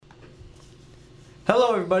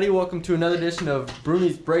Hello, everybody. Welcome to another edition of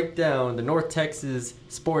Bruni's Breakdown, the North Texas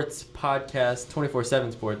Sports Podcast,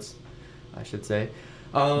 24/7 Sports, I should say.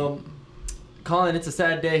 Colin, it's a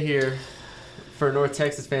sad day here for North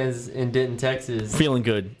Texas fans in Denton, Texas. Feeling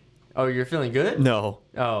good. Oh, you're feeling good? No.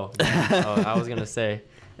 Oh, I was gonna say,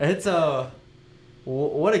 it's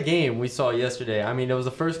what a game we saw yesterday. I mean, it was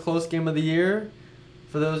the first close game of the year.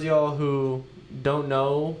 For those of y'all who don't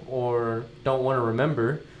know or don't want to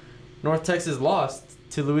remember, North Texas lost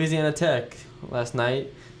to Louisiana Tech last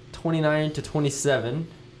night, 29-27.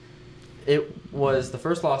 It was the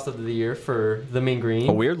first loss of the year for the Mean Green.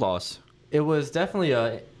 A weird loss. It was definitely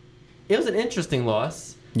it was an interesting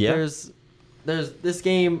loss. Yeah. There's this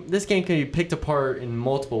game can be picked apart in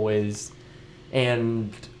multiple ways,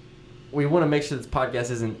 and we want to make sure this podcast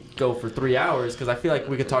doesn't go for 3 hours because I feel like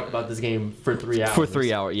we could talk about this game for 3 hours. For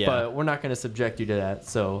 3 hours, yeah. But we're not going to subject you to that,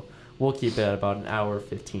 so we'll keep it at about an hour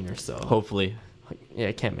 15 or so. Hopefully. Yeah,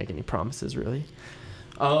 I can't make any promises really.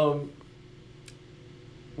 Well,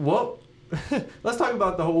 let's talk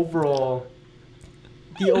about the overall.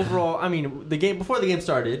 I mean, the game before the game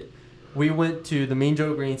started, we went to the Mean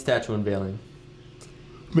Joe Green statue unveiling.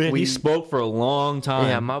 Man, he spoke for a long time.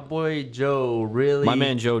 Yeah, my boy Joe really. My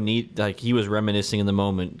man Joe, he was reminiscing in the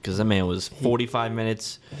moment because that man was 45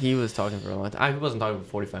 minutes. He was talking for a long time. He wasn't talking for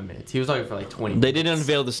 45 minutes. He was talking for like 20 minutes. They didn't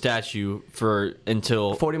unveil the statue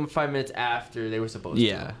until 45 minutes after they were supposed to.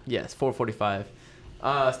 Yeah. Yes, 4:45.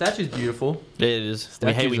 Statue's beautiful. It is.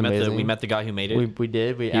 Statue's we amazing. met the guy who made it. We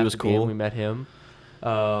did. He was cool. We met him.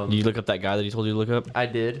 Did you look up that guy that he told you to look up? I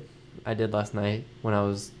did last night when I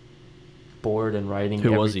was bored and writing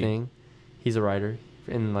Who everything. was he? He's a writer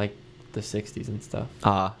in like the 60s and stuff.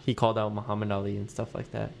 He called out Muhammad Ali and stuff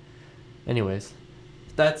like that. Anyways,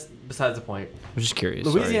 that's besides the point. I'm just curious.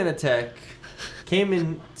 Louisiana Tech came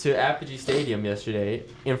into Apogee Stadium yesterday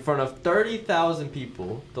in front of 30,000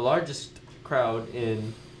 people, the largest crowd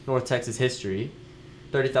in North Texas history,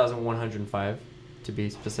 30,105 to be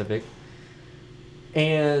specific.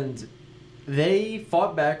 And they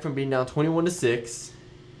fought back from being down 21-6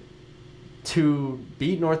 to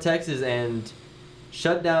beat North Texas and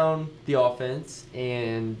shut down the offense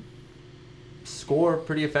and score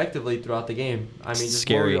pretty effectively throughout the game. I mean, just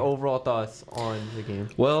what were your overall thoughts on the game?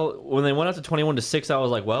 Well, when they went out to 21-6, I was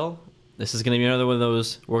like, well, this is going to be another one of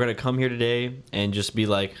those. We're going to come here today and just be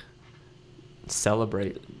like,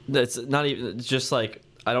 celebrate. That's not even. It's just like,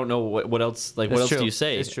 I don't know what else. Like, what else do you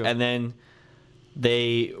say? It's true. And then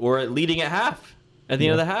they were leading at half. At the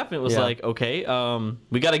end of the half, it was like, okay,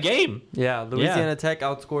 we got a game. Yeah, Louisiana Tech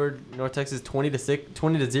outscored North Texas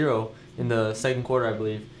 20-0 in the second quarter, I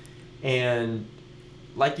believe. And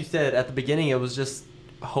like you said, at the beginning, it was just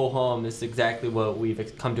ho-hum. It's exactly what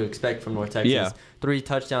we've come to expect from North Texas. Yeah. 3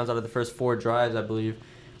 touchdowns out of the first 4 drives, I believe.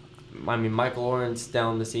 I mean, Michael Lawrence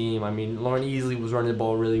down the seam. I mean, Lauren Easley was running the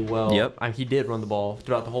ball really well. Yep. I mean, he did run the ball.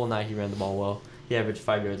 Throughout the whole night, he ran the ball well. He averaged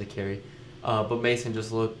 5 yards a carry. But Mason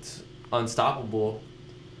just looked unstoppable.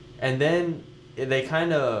 And then they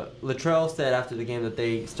kind of, Latrell said after the game that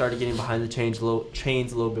they started getting behind the chains a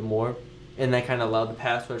little bit more, and that kind of allowed the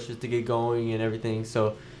pass rushes to get going and everything.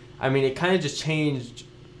 So, I mean, it kind of just changed.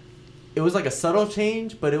 It was like a subtle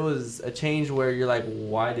change, but it was a change where you're like,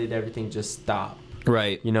 why did everything just stop?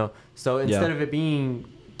 Right. You know? So instead of it being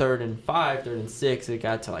 3rd and 5, 3rd and 6, it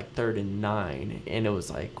got to like 3rd and 9, and it was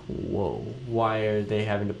like, whoa, why are they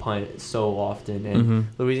having to punt so often? And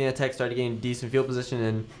Louisiana Tech started getting decent field position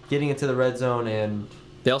and getting into the red zone, and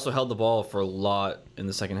they also held the ball for a lot in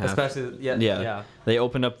the second half. Especially, yeah. They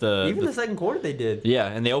opened up the second quarter they did. Yeah,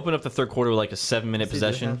 and they opened up the third quarter with like a 7-minute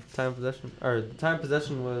possession. Time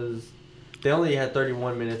possession was. They only had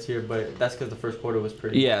 31 minutes here, but that's because the first quarter was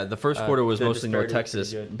pretty. Yeah, the first quarter was mostly North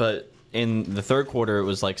Texas, but in the third quarter, it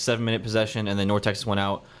was like 7-minute possession, and then North Texas went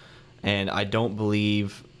out, and I think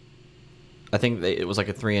it was like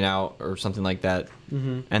a 3-and-out or something like that.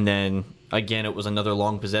 And then, again, it was another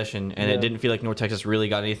long possession, and it didn't feel like North Texas really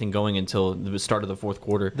got anything going until the start of the fourth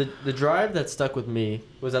quarter. The drive that stuck with me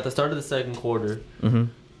was at the start of the second quarter.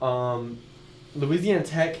 Louisiana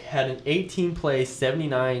Tech had an 18-play,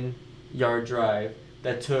 79-yard drive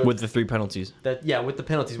that took... With the 3 penalties. With the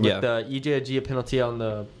penalties. With the EJ Agia penalty on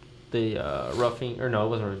the roughing, or no, it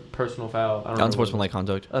wasn't a personal foul. I don't know. Unsportsmanlike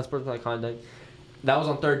conduct. Unsportsmanlike conduct. That was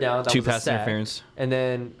on 3rd down. That 2 was pass interference. And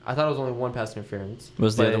then I thought it was only 1 pass interference.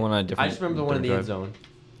 Was the other one a different? I just remember the one in the end zone.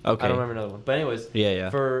 Okay. I don't remember another one. But anyways. Yeah.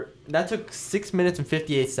 That took 6 minutes and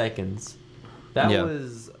 58 seconds. That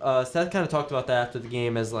was Seth kind of talked about that after the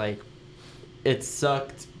game as like it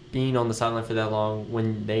sucked being on the sideline for that long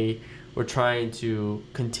when they were trying to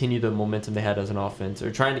continue the momentum they had as an offense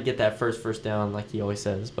or trying to get that first down like he always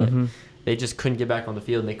says. But they just couldn't get back on the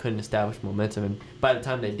field and they couldn't establish momentum. And by the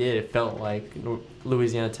time they did, it felt like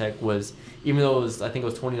Louisiana Tech was, even though it was, I think it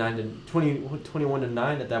was 21 to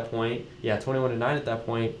 9 at that point. Yeah, 21 to 9 at that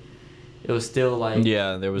point. It was still like,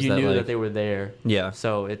 yeah, there was you that, knew like, that they were there. Yeah.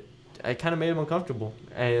 So it kind of made them uncomfortable.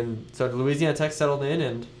 And so Louisiana Tech settled in,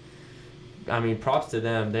 and I mean, props to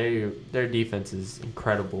them. Their defense is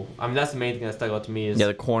incredible. I mean, that's the main thing that stuck out to me is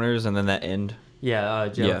the corners and then that end. Yeah,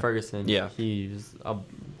 Jalen Ferguson. Yeah. He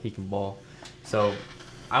can ball. So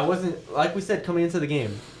I wasn't, like we said coming into the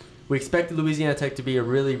game, we expected Louisiana Tech to be a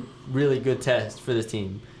really, really good test for this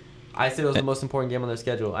team. I said it was the most important game on their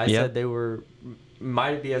schedule. I said they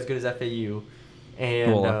might be as good as FAU.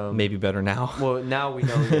 And maybe better now. Well, now we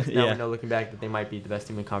know. We know looking back that they might be the best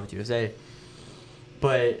team in Conference USA.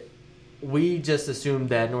 But we just assumed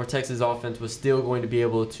that North Texas offense was still going to be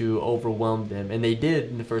able to overwhelm them, and they did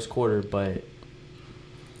in the first quarter. But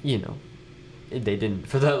they didn't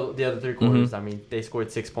for the other three quarters. Mm-hmm. I mean, they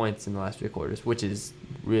scored 6 points in the last three quarters, which is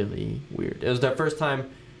really weird. It was their first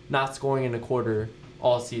time not scoring in a quarter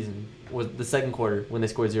all season. Was the second quarter when they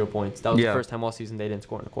scored 0 points. That was the first time all season they didn't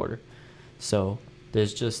score in a quarter. So there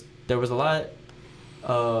was a lot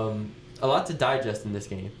to digest in this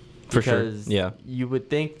game. For sure. Because you would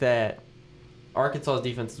think that Arkansas's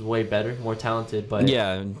defense is way better, more talented, but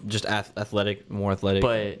just athletic, more athletic.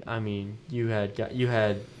 But I mean, you had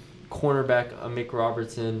cornerback Mick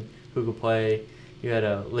Robertson who could play. You had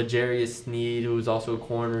a L'Jarius Sneed who was also a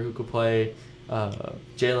corner who could play.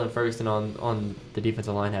 Jalen Ferguson on the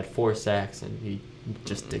defensive line had 4 sacks, and he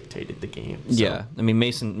just dictated the game. So. Yeah, I mean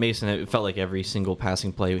Mason. It felt like every single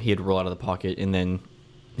passing play he had to roll out of the pocket, and then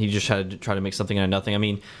he just had to try to make something out of nothing. I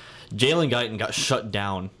mean, Jalen Guyton got shut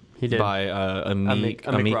down by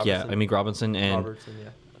Amik Robinson, and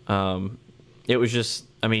it was just,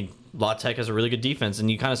 I mean, La Tech has a really good defense, and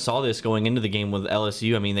you kind of saw this going into the game with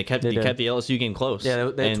LSU. I mean, they kept the LSU game close. Yeah,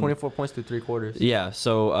 they had 24 points through 3 quarters. Yeah,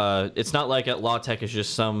 so it's not like La Tech is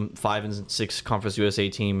just some 5-6 Conference USA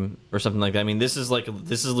team or something like that. I mean, this is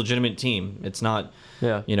a legitimate team. It's not,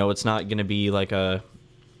 it's not going to be like a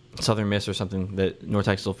Southern Miss or something that North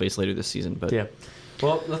Texas will face later this season. But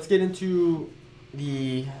well, let's get into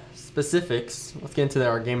the specifics. Let's get into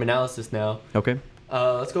our game analysis now. Okay.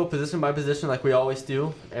 Let's go position by position like we always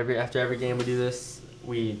do. After every game we do this.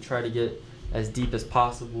 We try to get as deep as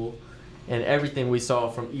possible and everything we saw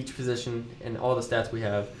from each position and all the stats we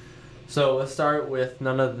have. So let's start with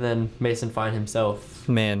none other than Mason Fine himself.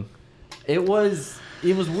 Man. It was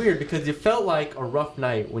weird because it felt like a rough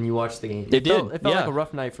night when you watched the game. It felt like a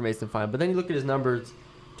rough night for Mason Fine. But then you look at his numbers,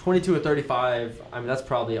 22 of 35. I mean, that's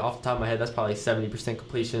probably, off the top of my head, that's probably 70%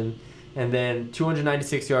 completion. And then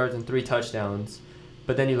 296 yards and 3 touchdowns.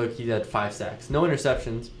 But then you look, he had 5 sacks. No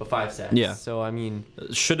interceptions, but 5 sacks. Yeah. So, I mean...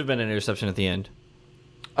 Should have been an interception at the end.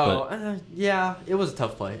 Yeah, it was a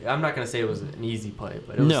tough play. I'm not going to say it was an easy play,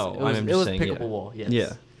 but it was a pickable ball, yes.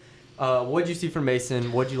 Yeah. What did you see from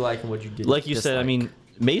Mason? What did you like and what you did Like you said, I mean,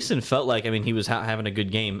 Mason felt like, he was having a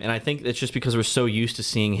good game. And I think it's just because we're so used to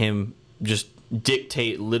seeing him just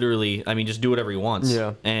dictate literally, just do whatever he wants.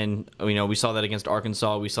 Yeah. And, we saw that against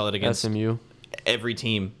Arkansas. We saw that against SMU. Every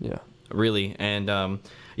team. Yeah. Really, and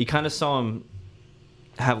you kind of saw him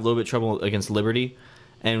have a little bit of trouble against Liberty,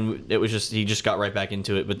 and it was just he just got right back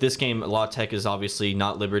into it. But this game, La Tech is obviously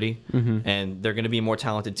not Liberty, and they're going to be a more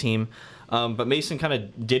talented team. But Mason kind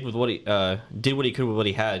of did what he could with what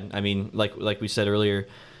he had. I mean, like we said earlier,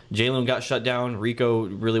 Jalen got shut down. Rico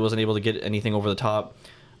really wasn't able to get anything over the top,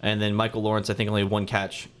 and then Michael Lawrence, I think, only had 1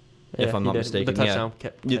 catch, if I'm not mistaken. The touchdown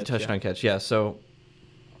catch. The touchdown catch. Yeah. So.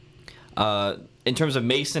 In terms of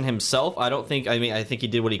Mason himself, I think he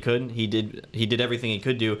did what he could. He did everything he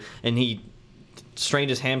could do, and he strained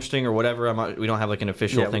his hamstring or whatever. We don't have like an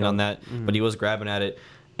official thing on that, but he was grabbing at it,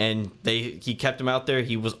 and he kept him out there.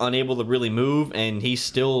 He was unable to really move, and he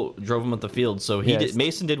still drove him up the field. So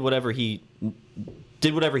Mason did whatever he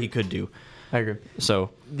could do. I agree. So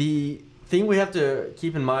the thing we have to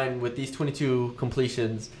keep in mind with these 22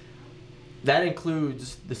 completions, that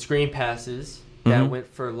includes the screen passes that went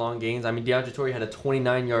for long gains. I mean, DeAndre Torrey had a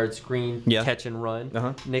 29-yard screen catch and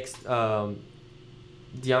run. Nick Smith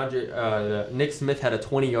had a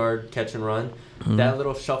 20-yard catch and run. That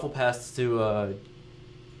little shuffle pass to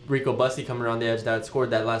Rico Bussey coming around the edge that scored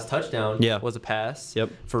that last touchdown was a pass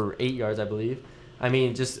for 8 yards, I believe. I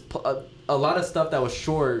mean, just a lot of stuff that was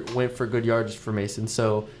short went for good yardage for Mason.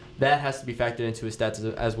 So that has to be factored into his stats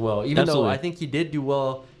as well. Even though I think he did do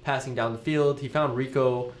well passing down the field, he found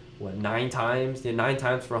Rico 9 times? Yeah, 9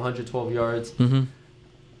 times for 112 yards.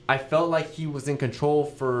 I felt like he was in control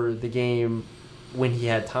for the game when he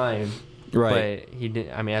had time. Right. But he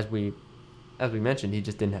didn't. I mean, as we mentioned, he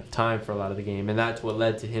just didn't have time for a lot of the game, and that's what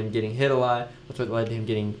led to him getting hit a lot. That's what led to him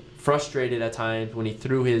getting frustrated at times when he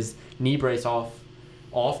threw his knee brace off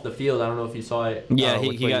the field. I don't know if you saw it. Yeah,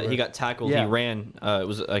 he got tackled. Yeah. He ran. It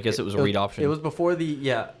was a read option. It was before the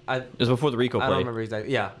it was before the Rico play. I don't remember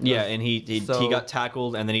exactly. Yeah. Yeah, and he got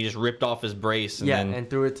tackled, and then he just ripped off his brace. And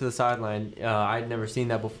threw it to the sideline. I'd never seen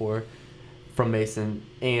that before from Mason,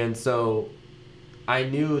 and so I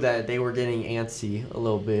knew that they were getting antsy a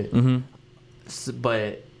little bit.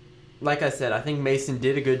 But like I said, I think Mason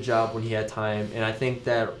did a good job when he had time, and I think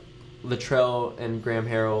that Latrell and Graham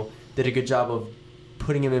Harrell did a good job of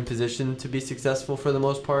putting him in position to be successful for the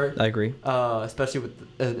most part. I agree. Especially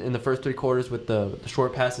with in the first 3 quarters with the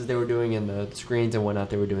short passes they were doing and the screens and whatnot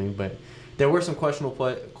they were doing. But there were some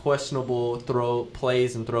questionable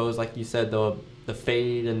plays and throws, like you said, the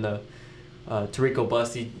fade and the Tarico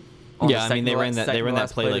Bussey. Yeah, I mean they ran that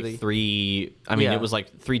play like 3. I mean it was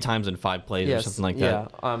like 3 times in 5 plays or something like that.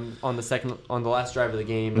 Yeah. On the last drive of the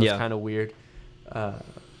game, it was kind of weird.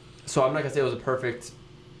 So I'm not gonna say it was a perfect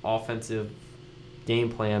offensive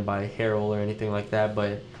game plan by Harrell or anything like that,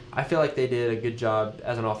 but I feel like they did a good job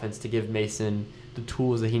as an offense to give Mason the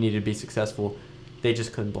tools that he needed to be successful. They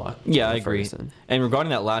just couldn't block. Yeah, I agree. And regarding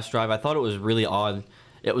that last drive, I thought it was really odd.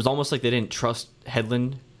 It was almost like they didn't trust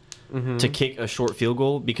Headland to kick a short field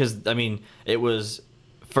goal, because I mean it was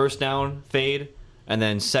first down fade, and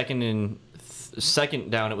then second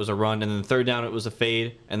down it was a run, and then third down it was a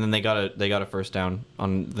fade, and then they got a first down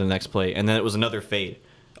on the next play, and then it was another fade.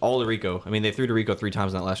 All to Rico. I mean, they threw to Rico 3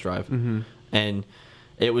 times in that last drive, and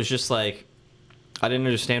it was just like I didn't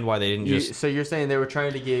understand why they didn't just. So you're saying they were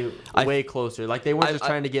trying to get way closer, like they weren't just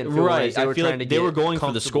trying to get in field right. They were feel like they were going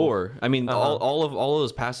for the score. I mean, all of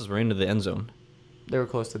those passes were into the end zone. They were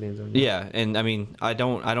close to the end zone. Yeah, and I mean, I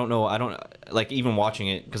don't know, like even watching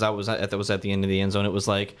it, because I was at the end of the end zone. It was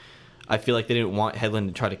like I feel like they didn't want Headland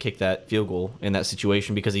to try to kick that field goal in that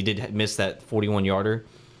situation, because he did miss that 41-yarder,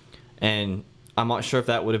 and I'm not sure if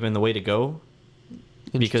that would have been the way to go,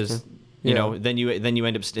 because you know then you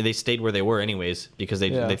end up they stayed where they were anyways, because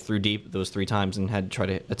they threw deep those 3 times and had to try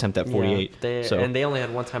to attempt that 48. Yeah, and they only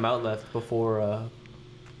had 1 timeout left before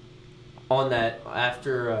on that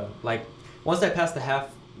after like. Once they passed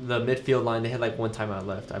the midfield line, they had like 1 timeout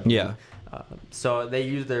left, I believe. Yeah. So they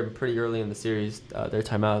used them pretty early in the series, their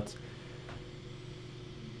timeouts.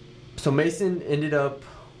 So Mason ended up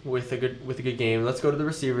with a good game. Let's go to the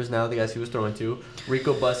receivers now, the guys he was throwing to.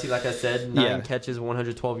 Rico Bussey, like I said, 9 catches,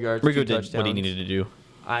 112 yards, Rico 2 did touchdowns. what he needed to do.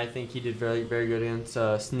 I think he did very, very good against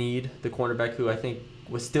Snead, the cornerback, who I think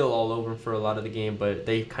was still all over him for a lot of the game, but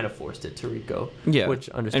they kind of forced it to Rico. Yeah, which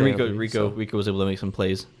understandably. And Rico was able to make some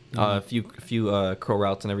plays, a few curl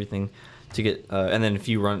routes and everything to get, and then a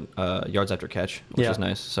few run yards after catch, which was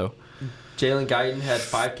nice. So Jalen Guyton had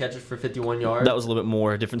 5 catches for 51 yards. That was a little bit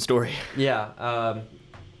more a different story. Yeah,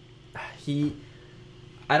 because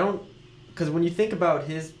when you think about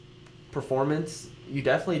his performance, you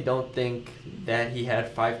definitely don't think that he had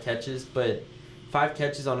 5 catches, but 5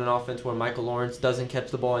 catches on an offense where Michael Lawrence doesn't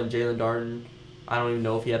catch the ball and Jalen Darden, I don't even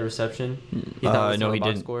know if he had a reception. No, he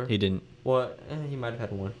didn't. Score. He didn't. Well, he might have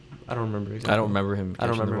had 1. I don't remember exactly. I don't remember him. I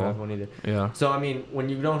don't remember him having 1 either. Yeah. So I mean, when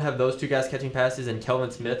you don't have those 2 guys catching passes, and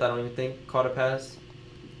Kelvin Smith, I don't even think caught a pass.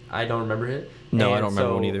 I don't remember it. No, I don't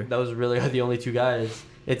remember one either. Those really are the only 2 guys.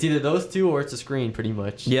 It's either those 2 or it's a screen, pretty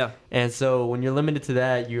much. Yeah. And so when you're limited to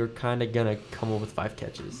that, you're kind of gonna come up with 5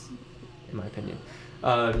 catches, in my opinion.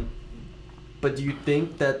 But do you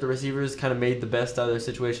think that the receivers kind of made the best out of their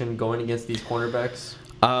situation going against these cornerbacks?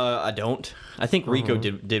 I don't. I think Rico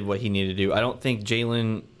did what he needed to do. I don't think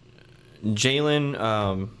Jalen,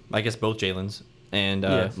 I guess both Jalen's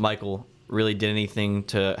and Michael really did anything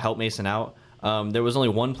to help Mason out. There was only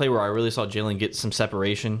one play where I really saw Jalen get some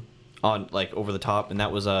separation on like over the top, and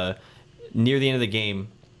that was near the end of the game.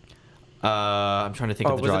 I'm trying to think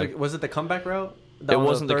of the drive. Was it the comeback route? It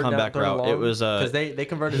wasn't the comeback route. It was because they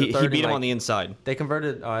converted. He beat him on the inside. They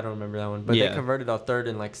converted. Oh, I don't remember that one, but they converted a 3rd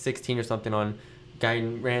and like 16 or something on. Guy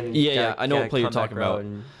ran. Yeah, I know what play you're talking about.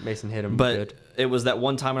 And Mason hit him. But good. It was that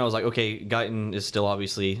one time, and I was like, okay, Guyton is still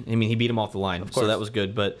obviously. I mean, he beat him off the line, so that was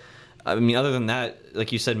good. But I mean, other than that,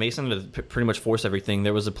 like you said, Mason had to pretty much force everything.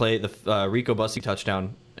 There was a play, the Rico Bussey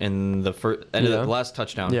touchdown in the end of the last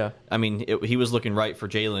touchdown. Yeah. I mean, he was looking right for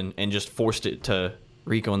Jalen and just forced it to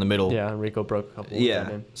Rico in the middle. Yeah, and Rico broke a couple.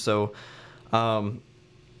 Yeah. So, I mean,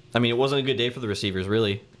 it wasn't a good day for the receivers,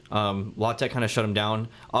 really. La Tech kind of shut him down.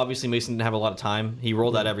 Obviously, Mason didn't have a lot of time. He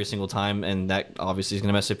rolled that every single time, and that obviously is going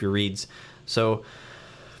to mess up your reads. So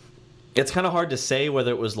it's kind of hard to say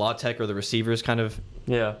whether it was La Tech or the receivers kind of,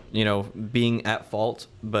 being at fault,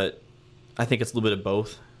 but I think it's a little bit of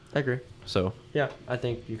both. I agree. So Yeah, I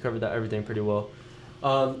think you covered that everything pretty well.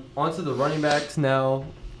 Onto the running backs now.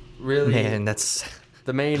 Really, man, that's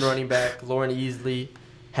the main running back, Lauren Easley,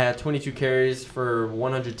 had 22 carries for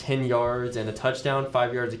 110 yards and a touchdown,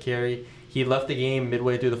 5 yards a carry. He left the game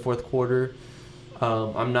midway through the fourth quarter.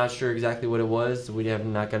 I'm not sure exactly what it was. We have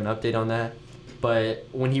not got an update on that. But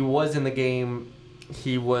when he was in the game,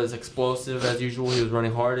 he was explosive as usual. He was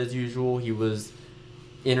running hard as usual. He was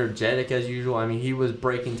energetic as usual. I mean, he was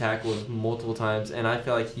breaking tackles multiple times, and I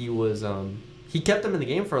feel like he was he kept them in the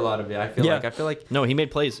game for a lot of it. I feel like no, he made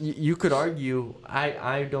plays. you could argue.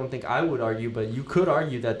 I don't think I would argue, but you could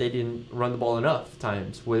argue that they didn't run the ball enough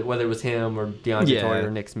times, whether it was him or DeAndre Torrey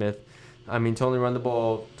or Nick Smith. I mean, to only run the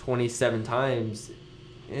ball 27 times,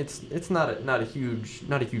 it's not a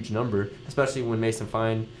huge number, especially when Mason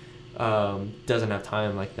Fine doesn't have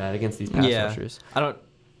time like that against these pass rushers. I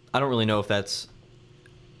don't really know if that's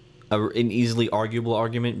an easily arguable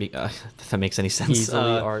argument. If that makes any sense.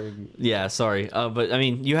 Yeah, sorry. But I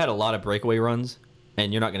mean, you had a lot of breakaway runs,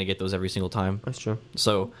 and you're not going to get those every single time. That's true.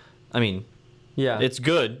 So, I mean, yeah, it's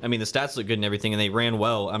good. I mean, the stats look good and everything, and they ran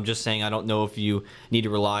well. I'm just saying I don't know if you need to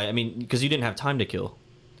rely. I mean, because you didn't have time to kill.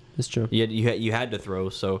 That's true. You had to throw.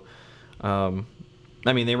 So, I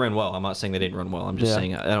mean, they ran well. I'm not saying they didn't run well. I'm just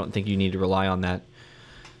saying I don't think you need to rely on that.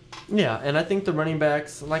 Yeah, and I think the running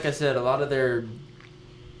backs, like I said, a lot of their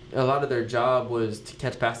job was to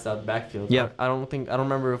catch passes out of the backfield. Yeah. I don't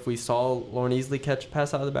remember if we saw Lauren Easley catch a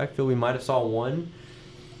pass out of the backfield. We might have saw one,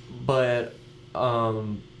 but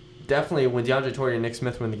definitely when DeAndre Torrey and Nick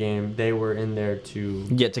Smith were in the game, they were in there to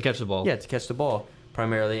catch the ball. Yeah, to catch the ball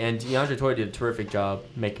primarily. And DeAndre Torrey did a terrific job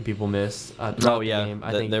making people miss throughout the game.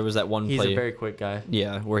 I think there was that one he's play. He's a very quick guy.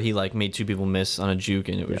 Yeah, where he made two people miss on a juke,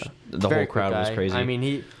 and it was the whole crowd was crazy. I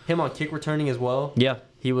mean, him on kick returning as well. Yeah.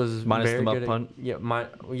 He was minus very the muff good punt.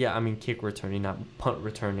 I mean kick returning, not punt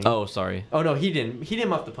returning. Oh, sorry. Oh no, he didn't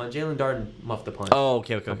muff the punt. Jalen Darden muffed the punt. Oh,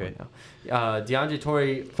 okay. DeAndre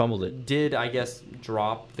Torrey fumbled it. Did I guess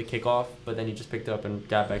drop the kickoff, but then he just picked it up and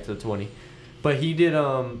got back to the 20. But he did.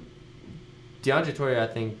 DeAndre Torrey, I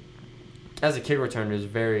think, as a kick returner, is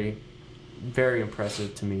very, very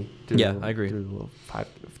impressive to me. I agree.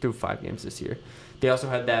 Through 5 games this year. They also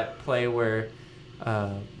had that play where,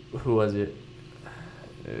 who was it?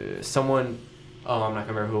 Someone, I'm not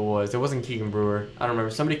gonna remember who it was. It wasn't Keegan Brewer. I don't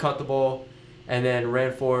remember. Somebody caught the ball and then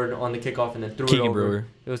ran forward on the kickoff and then threw it over. Brewer.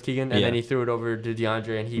 It was Keegan, and then he threw it over to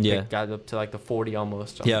DeAndre, and he got up to like the 40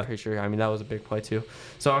 almost. I'm pretty sure. I mean, that was a big play too.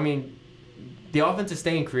 So I mean, the offense is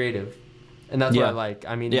staying creative, and that's what I like.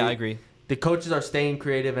 I mean, I agree. The coaches are staying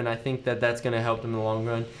creative, and I think that that's gonna help them in the long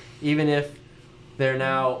run. Even if they're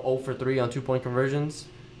now 0 for 3 on 2-point conversions,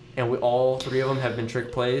 and all 3 of them have been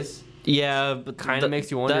trick plays. Yeah, but kind of makes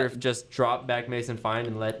you wonder if just drop back Mason Fine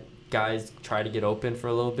and let guys try to get open for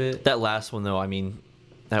a little bit. That last one though, I mean,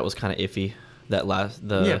 that was kind of iffy. Yeah,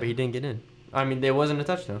 but he didn't get in. I mean, there wasn't a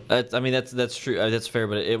touchdown. I mean, that's true. That's fair,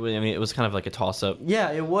 but it was kind of like a toss up. Yeah,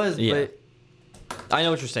 it was. Yeah. But I know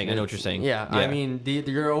what you're saying. Yeah. I mean, you're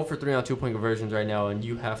 0 for 3 on 2-point conversions right now, and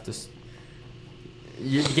you have to.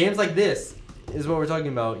 Games like this is what we're talking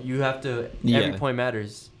about. You have to. Every point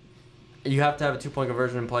matters. You have to have a 2-point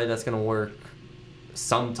conversion in play that's going to work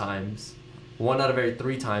sometimes. 1 out of every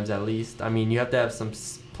 3 times at least. I mean, you have to have some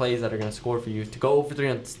plays that are going to score for you. To go 0 for 3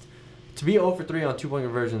 on... To be 0 for 3 on 2-point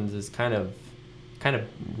conversions is kind of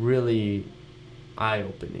really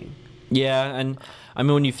eye-opening. Yeah, and I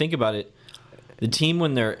mean, when you think about it, the team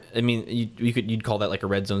when they're... I mean, you'd call that like a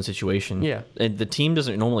red zone situation. Yeah. And the team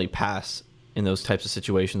doesn't normally pass in those types of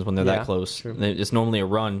situations when they're that close. True. It's normally a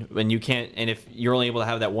run, and you can't. And if you're only able to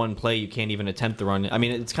have that one play, you can't even attempt the run. I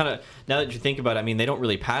mean, it's kind of, now that you think about it, I mean, they don't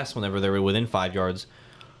really pass whenever they're within 5 yards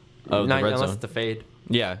of the red zone. Unless it's the fade.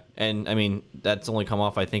 Yeah, and I mean that's only come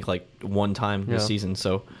off I think like one time this season.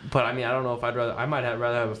 So, but I mean, I don't know if I might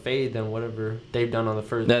rather have a fade than whatever they've done on the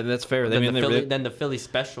first. That's fair. Than the Philly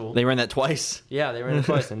special. They ran that twice. Yeah, they ran it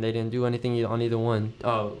twice, and they didn't do anything on either one.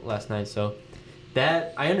 Last night. So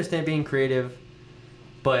that I understand being creative.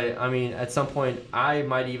 But, I mean, at some point, I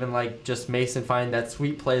might even like just Mason Fine, that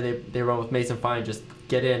sweet play they run with Mason Fine, just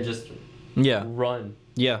get in, just run.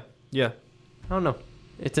 Yeah. I don't know.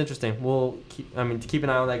 It's interesting. To keep an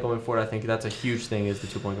eye on that going forward, I think that's a huge thing is the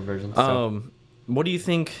 2-point conversion. So. What do you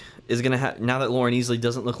think is going to happen now that Lauren Easley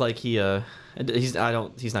doesn't look like he's not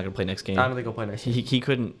going to play next game? I don't think he'll play next game. He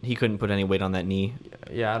couldn't put any weight on that knee.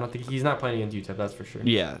 Yeah, I don't think he's not playing against UTEP, that's for sure.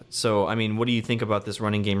 Yeah. So, I mean, what do you think about this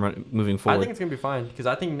running game moving forward? I think it's going to be fine because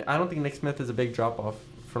I don't think Nick Smith is a big drop off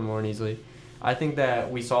from Lauren Easley. I think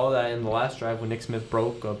that we saw that in the last drive when Nick Smith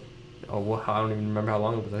broke I don't even remember how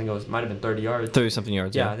long it was. I think it might have been 30 yards. 30-something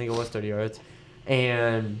yards. Yeah, I think it was 30 yards.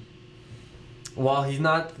 And while he's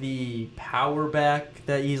not the power back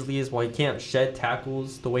that Easley is, while he can't shed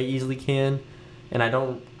tackles the way Easley can, and I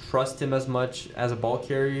don't trust him as much as a ball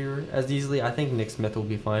carrier as Easley, I think Nick Smith will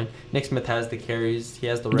be fine. Nick Smith has the carries, he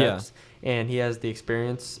has the reps, and he has the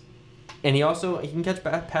experience, and he can catch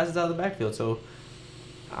passes out of the backfield. So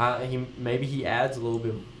he adds a little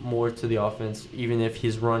bit more to the offense, even if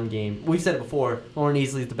his run game. We've said it before. Lauren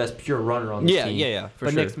Easley is the best pure runner on the team.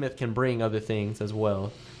 But Nick Smith can bring other things as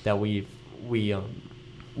well that we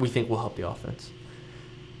think will help the offense.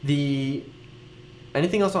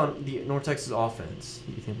 Anything else on the North Texas offense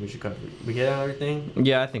you think we should cover? We hit on everything?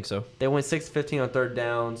 Yeah, I think so. They went 6-15 on third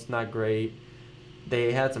downs. Not great.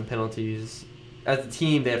 They had some penalties. As a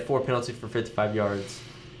team, they had 4 penalties for 55 yards.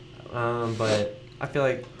 But I feel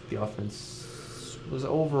like the offense was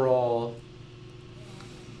overall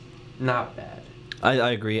not bad.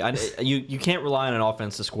 I agree. You can't rely on an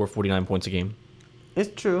offense to score 49 points a game. It's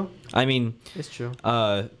true. I mean, it's true.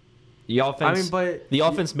 The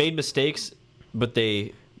offense made mistakes, but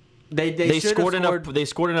they scored enough. They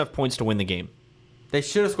scored enough points to win the game. They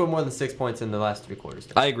should have scored more than 6 points in the last 3 quarters.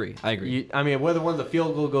 I agree. Whether one of the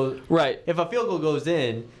field goal goes right, if a field goal goes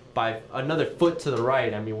in by another foot to the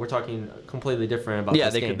right, I mean, we're talking completely different about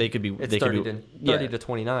this game. They could be. It's 30 to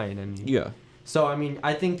 29. I mean, yeah. So I mean,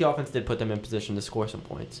 I think the offense did put them in position to score some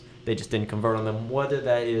points. They just didn't convert on them. Whether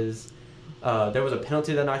that is, there was a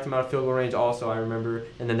penalty that knocked them out of field goal range. Also, I remember,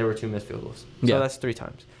 and then there were 2 missed field goals. So that's 3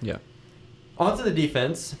 times. Yeah. On to the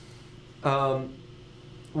defense.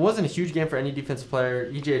 It wasn't a huge game for any defensive player.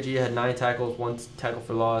 EJG had 9 tackles, 1 tackle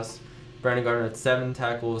for loss. Brandon Gardner had 7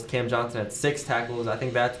 tackles. Cam Johnson had 6 tackles. I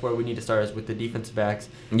think that's where we need to start, is with the defensive backs.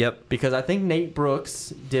 Yep. Because I think Nate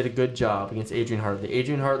Brooks did a good job against Adrian Hartley.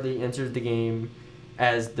 Adrian Hartley entered the game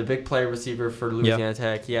as the big play receiver for Louisiana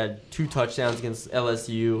Tech. He had 2 touchdowns against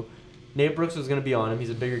LSU. Nate Brooks was going to be on him.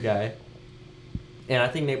 He's a bigger guy. And I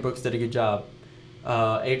think Nate Brooks did a good job.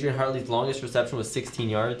 Adrian Hartley's longest reception was 16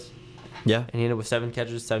 yards. Yeah. And he ended with 7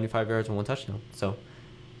 catches, 75 yards, and 1 touchdown. So,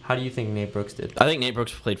 how do you think Nate Brooks did? I think Nate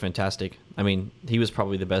Brooks played fantastic. I mean, he was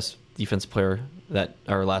probably the best defense player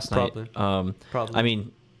last night. Probably. I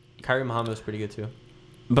mean, Kyrie Muhammad was pretty good too.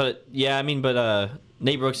 But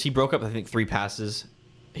Nate Brooks, he broke up, I think, 3 passes.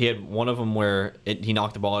 He had one of them where he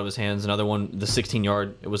knocked the ball out of his hands. Another one, the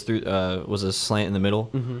 16-yard, it was through was a slant in the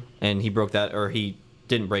middle, and he broke that, or he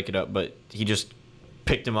didn't break it up, but he just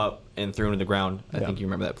picked him up and threw him to the ground. I think you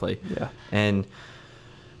remember that play. Yeah. And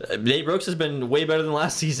Nate Brooks has been way better than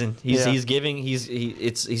last season. He's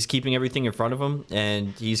keeping everything in front of him,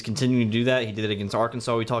 and he's continuing to do that. He did it against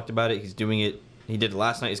Arkansas. We talked about it. He's doing it. He did it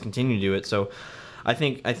last night. He's continuing to do it. So, I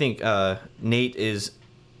think Nate is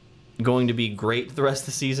going to be great the rest of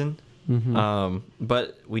the season.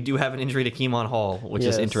 But we do have an injury to Keemon Hall, which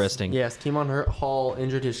is interesting. Yes, Keemon Hall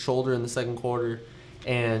injured his shoulder in the second quarter,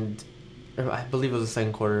 and I believe it was the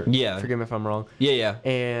second quarter. Yeah. Forgive me if I'm wrong. Yeah.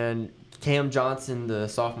 And Cam Johnson, the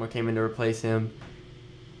sophomore, came in to replace him.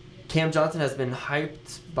 Cam Johnson has been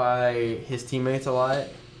hyped by his teammates a lot,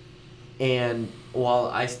 and while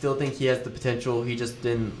I still think he has the potential, he just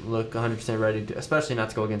didn't look 100% ready to, especially not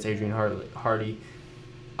to go against Adrian Hardy.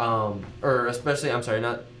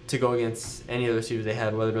 Not to go against any other receivers they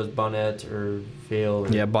had, whether it was Bonnet or Vale.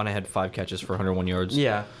 Yeah, Bonnet had 5 catches for 101 yards.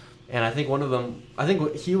 Yeah, and I think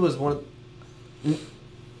he was one of.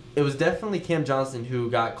 It was definitely Cam Johnson who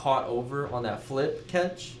got caught over on that flip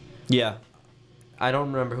catch. Yeah. I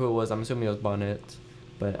don't remember who it was. I'm assuming it was Bonnet,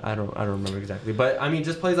 but I don't remember exactly. But I mean,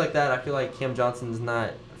 just plays like that, I feel like Cam Johnson's not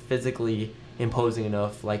physically imposing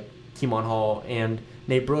enough like Keemon Hall and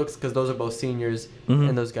Nate Brooks, because those are both seniors,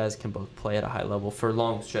 and those guys can both play at a high level for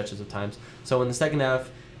long stretches of times. So in the second half,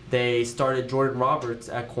 they started Jordan Roberts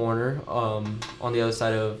at corner on the other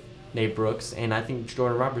side of Nate Brooks, and I think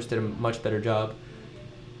Jordan Roberts did a much better job.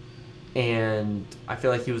 And I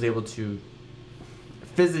feel like he was able to,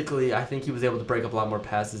 physically, I think he was able to break up a lot more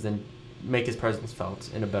passes and make his presence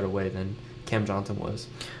felt in a better way than Cam Johnson was.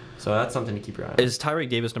 So that's something to keep your eye on. Is Tyreek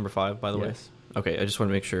Davis number 5, by the way? Okay, I just want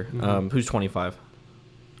to make sure. Who's 25?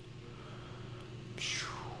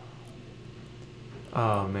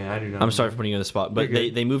 Oh, man, I do not. I'm sorry for putting you on the spot, but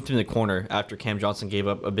they moved him to the corner after Cam Johnson gave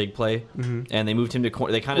up a big play, and they moved him to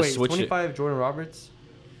corner. They kind of switched 25 Jordan Roberts?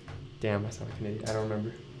 Damn, I sound like an idiot. I don't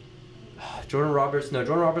remember. Jordan Roberts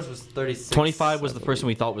was 36. 25 was the person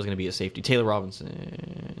we thought was going to be a safety. Taylor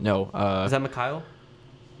Robinson. No. Is that Mikhail?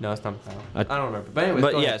 No, it's not Mikhail. I don't remember.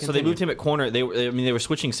 But anyways, so they moved him at corner. They were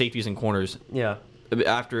switching safeties and corners. Yeah.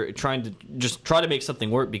 After trying to make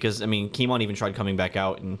something work, because I mean Keemon even tried coming back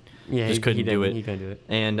out and just couldn't do it. He couldn't do it.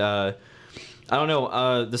 And I I don't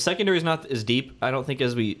know. The secondary is not as deep, I don't think,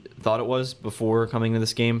 as we thought it was before coming to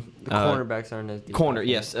this game. The cornerbacks aren't as deep. Corner,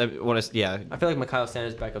 yes. Yeah. I feel like Mikhail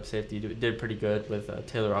Sanders, backup safety, did pretty good with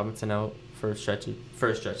Taylor Robinson out for stretch.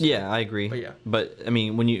 Yeah, I agree. But I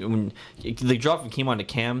mean, when the drop from Keemon to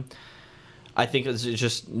Cam, I think it's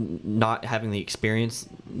just not having the experience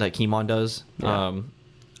that Keemon does. Yeah.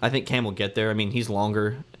 I think Cam will get there. I mean, he's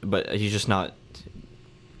longer, but he's just not.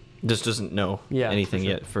 Just doesn't know anything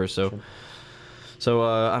yet. So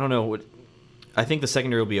I don't know. I think the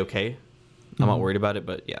secondary will be okay. I'm not worried about it,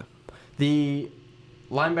 but yeah. The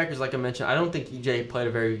linebackers, like I mentioned, I don't think EJ played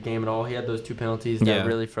a very good game at all. He had those 2 penalties that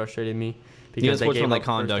really frustrated me because they gave up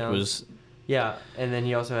conduct first was. Yeah, and then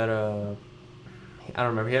he also had I don't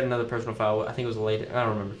remember. He had another personal foul. I think it was late. I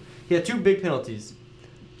don't remember. He had 2 big penalties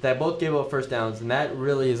that both gave up first downs, and that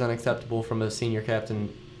really is unacceptable from a senior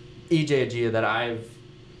captain, EJ Agia, that I've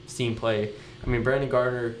seen play. I mean, Brandon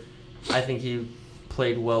Gardner, I think he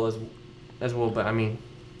played well as well, but I mean,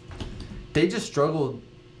 they just struggled.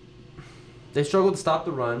 They struggled to stop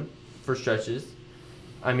the run for stretches.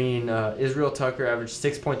 I mean, Israel Tucker averaged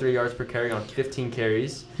 6.3 yards per carry on 15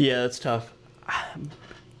 carries. Yeah, that's tough.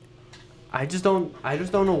 I just don't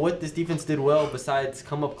know what this defense did well besides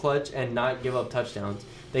come up clutch and not give up touchdowns.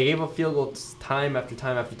 They gave up field goals time after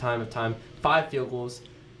time after time after time, 5 field goals,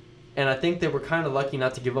 and I think they were kind of lucky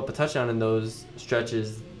not to give up a touchdown in those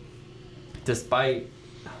stretches, despite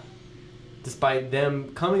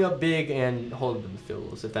them coming up big and holding them to field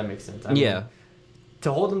goals, if that makes sense. I mean,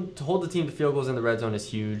 to hold the team to field goals in the red zone is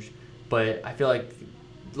huge, but I feel like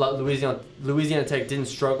Louisiana Tech didn't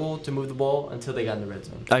struggle to move the ball until they got in the red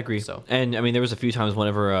zone. I agree. So, and I mean, there was a few times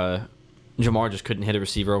whenever Jamar just couldn't hit a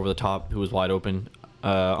receiver over the top who was wide open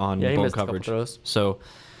on bone coverage. So,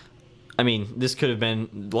 I mean, this could have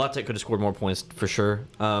been La Tech could have scored more points for sure.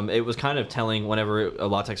 It was kind of telling whenever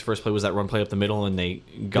La Tech's first play was that run play up the middle, and they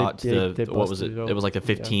got to what was it? It was like the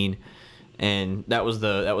 15, and that was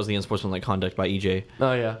the unsportsmanlike conduct by EJ.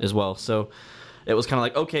 Oh yeah, as well. So. It was kind of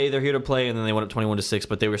like, okay, they're here to play, and then they went up 21-6,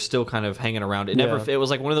 but they were still kind of hanging around. It was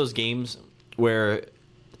like one of those games where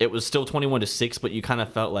it was still 21-6, but you kind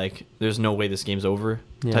of felt like there's no way this game's over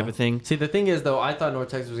type of thing. See, the thing is, though, I thought North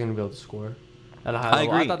Texas was going to be able to score at a high level. I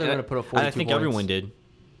agree. I thought they were going to put up 42 I think points. everyone did.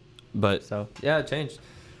 But so, yeah, it changed.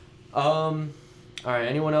 All right,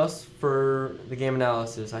 anyone else for the game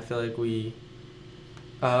analysis? I feel like we...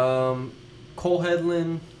 Cole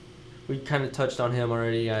Headland... We kind of touched on him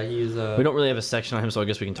already. Yeah, he was. We don't really have a section on him, so I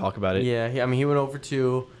guess we can talk about it. Yeah, he went over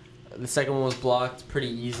 2. The second one was blocked pretty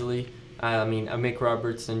easily. I mean, Amik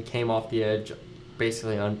Robertson came off the edge,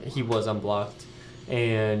 basically he was unblocked,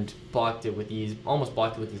 and blocked it with ease. Almost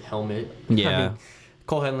blocked it with his helmet. Yeah. I mean,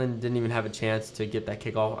 Cole Headland didn't even have a chance to get that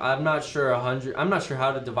kickoff. I'm not sure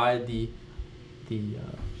how to divide the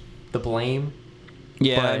blame.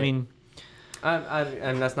 Yeah, I mean.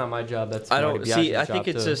 And that's not my job. That's I don't see. I think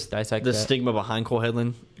it's just the stigma behind Cole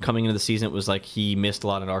Headland coming into the season. It was like he missed a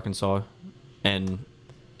lot at Arkansas, and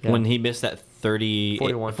when he missed that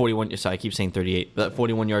 41. Sorry, I keep saying 38. That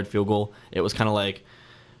 41-yard field goal. It was kind of like,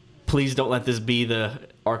 please don't let this be the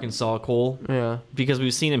Arkansas Cole. Yeah. Because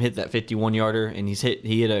we've seen him hit that 51-yarder, and he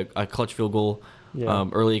hit a clutch field goal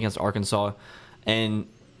early against Arkansas, and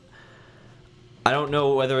I don't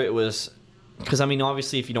know whether it was. Because, I mean,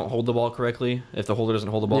 obviously, if you don't hold the ball correctly, if the holder doesn't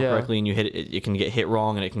hold the ball correctly and you hit it, it can get hit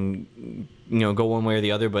wrong and it can, go one way or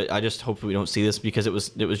the other. But I just hope we don't see this because it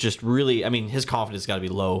was just really, I mean, his confidence got to be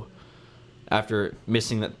low after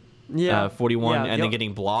missing that 41 and then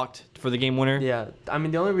getting blocked for the game winner. Yeah, I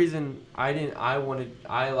mean, the only reason I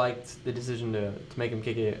liked the decision to make him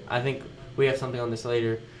kick it. I think we have something on this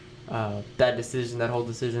later, that whole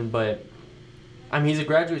decision. But, I mean, he's a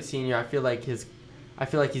graduate senior. I feel like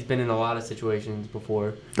he's been in a lot of situations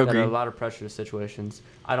before. That are a lot of pressure situations.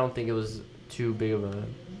 I don't think it was too big of a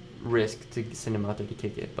risk to send him out there to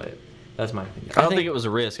kick it, but that's my opinion. I don't think it was a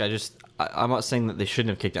risk. I'm not saying that they shouldn't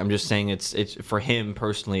have kicked it. I'm just saying it's for him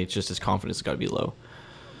personally. It's just his confidence has got to be low.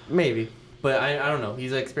 Maybe, but I don't know.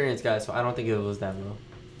 He's an experienced guy, so I don't think it was that low.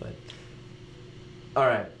 But all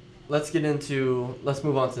right, let's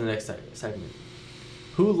move on to the next segment.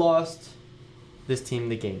 Who lost this team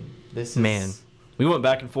the game? We went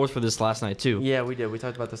back and forth for this last night, too. Yeah, we did. We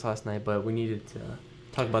talked about this last night, but we needed to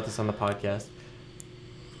talk about this on the podcast.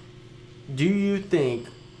 Do you think...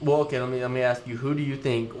 Well, okay, let me ask you.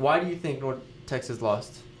 Why do you think North Texas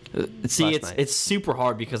lost? See, it's super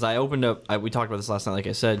hard because I opened up... we talked about this last night, like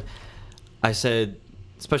I said. I said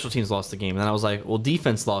special teams lost the game. And then I was like, well,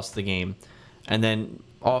 defense lost the game. And then...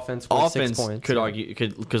 Offense 6 points.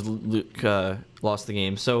 Because Luke lost the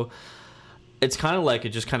game. So... It's kind of like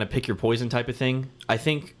just kind of pick your poison type of thing. I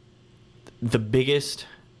think the biggest,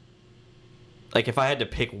 like if I had to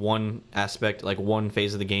pick one aspect, like one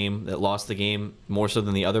phase of the game that lost the game more so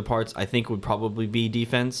than the other parts, I think would probably be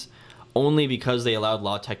defense. Only because they allowed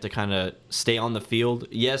La Tech to kind of stay on the field.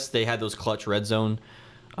 Yes, they had those clutch red zone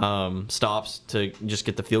stops to just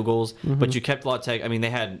get the field goals, but you kept La Tech. I mean, they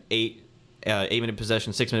had 8-minute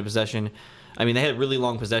possession, 6-minute possession. I mean, they had really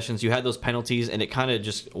long possessions. You had those penalties, and it kind of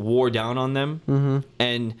just wore down on them.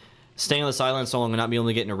 And staying on the sideline so long and not being able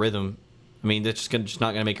to get in a rhythm, I mean, that's just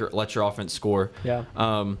not going to let your offense score. Yeah.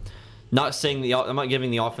 Not saying I'm not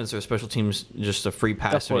giving the offense or special teams just a free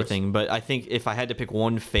pass or anything, but I think if I had to pick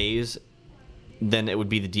one phase, then it would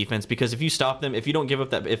be the defense. Because if you stop them, if you don't give up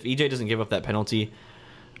that, if EJ doesn't give up that penalty,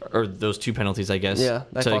 or those 2 penalties, I guess,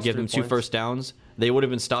 to give them 2 first downs, they would have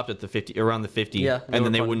been stopped at the 50, around the 50, and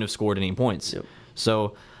then they wouldn't have scored any points. Yep.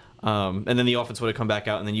 So, and then the offense would have come back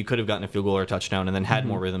out, and then you could have gotten a field goal or a touchdown, and then had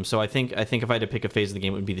more rhythm. So I think if I had to pick a phase of the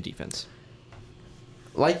game, it would be the defense.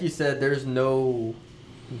 Like you said, there's no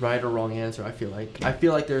right or wrong answer. I feel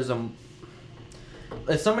like there's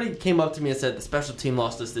if somebody came up to me and said the special team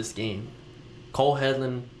lost us this game, Cole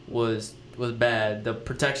Headland was bad, the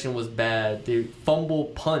protection was bad, the fumble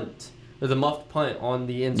punt or the muffed punt on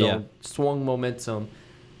the end zone swung momentum.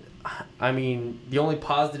 I mean, the only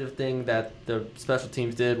positive thing that the special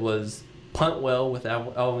teams did was punt well with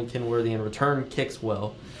Alvin Kenworthy and return kicks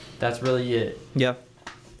well. That's really it. Yeah.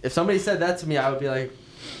 If somebody said that to me, I would be like,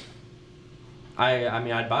 I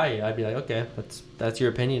mean, I'd buy it. I'd be like, okay, that's your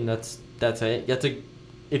opinion. That's it.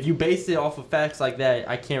 If you base it off of facts like that,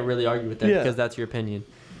 I can't really argue with that because that's your opinion.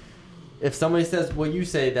 If somebody says what you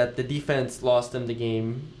say, that the defense lost them the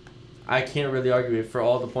game, I can't really argue it for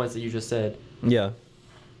all the points that you just said. Yeah.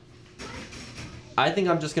 I think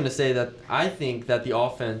I'm just going to say that I think that the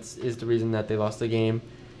offense is the reason that they lost the game,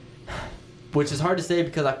 which is hard to say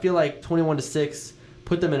because I feel like 21-6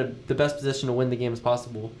 put them in the best position to win the game as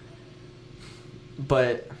possible.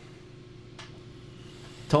 But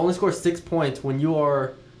to only score 6 points when you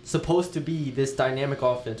are supposed to be this dynamic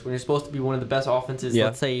offense, when you're supposed to be one of the best offenses,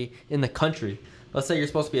 let's say, in the country. Let's say you're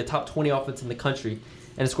supposed to be a top 20 offense in the country,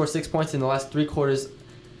 and to score 6 points in the last 3 quarters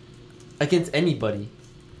against anybody.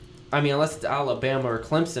 I mean, unless it's Alabama or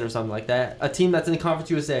Clemson or something like that. A team that's in the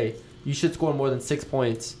Conference USA, you should score more than 6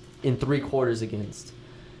 points in 3 quarters against.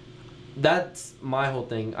 That's my whole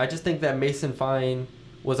thing. I just think that Mason Fine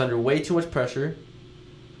was under way too much pressure.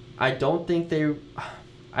 I don't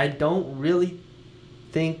really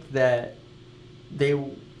think that they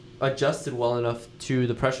adjusted well enough to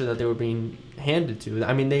the pressure that they were being handed to.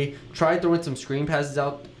 I mean, they tried throwing some screen passes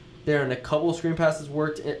out there, and a couple of screen passes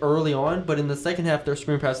worked early on, but in the second half, their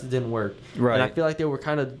screen passes didn't work. Right. And I feel like they were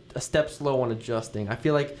kind of a step slow on adjusting. I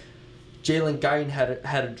feel like Jalen Guyton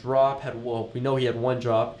had a drop, we know he had one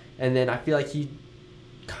drop, and then I feel like he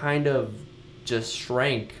kind of just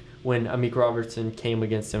shrank when Amik Robertson came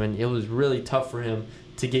against him, and it was really tough for him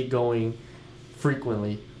to get going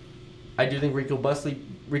frequently. I do think Rico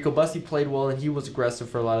Bussey played well, and he was aggressive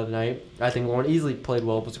for a lot of the night. I think Lauren Easley played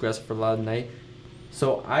well, was aggressive for a lot of the night.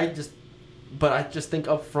 So I just think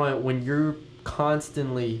up front, when you're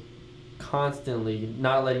constantly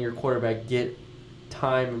not letting your quarterback get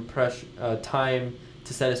time and pressure, time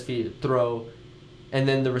to set his feet, throw, and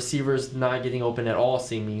then the receivers not getting open at all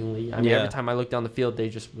seemingly. I mean, every time I looked down the field, they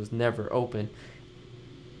just was never open.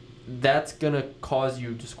 That's going to cause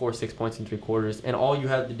you to score 6 points in 3 quarters, and all you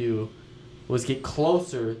had to do was get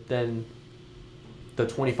closer than the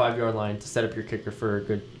 25-yard line to set up your kicker for a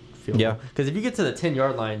good field goal. Because if you get to the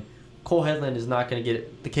 10-yard line, Cole Headland is not going to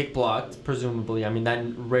get the kick blocked, presumably. I mean, that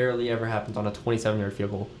rarely ever happens on a 27-yard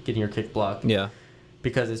field goal, getting your kick blocked. Yeah.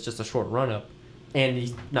 Because it's just a short run-up, and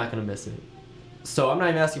he's not going to miss it. So I'm not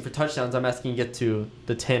even asking for touchdowns. I'm asking you to get to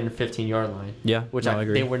the 10 or 15-yard line. Yeah, which I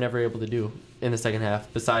agree. They were never able to do in the second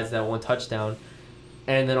half, besides that one touchdown.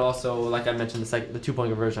 And then also, like I mentioned, the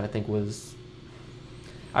 2-point conversion, I think, was...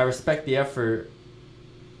 I respect the effort.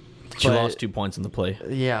 But you lost 2 points in the play.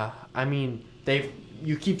 Yeah. I mean,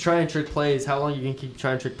 you keep trying trick plays. How long you can keep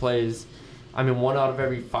trying trick plays? I mean, 1 out of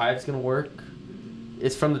every 5 is going to work.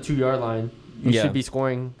 It's from the 2-yard line. You should be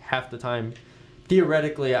scoring half the time.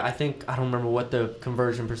 Theoretically, I don't remember what the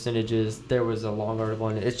conversion percentage is. There was a long article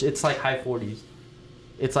on it. It's like high 40s.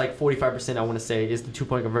 It's like 45%, I want to say, is the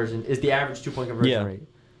 2-point conversion, is the average 2-point conversion rate.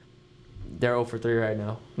 They're 0 for 3 right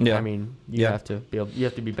now. Yeah. I mean, you have to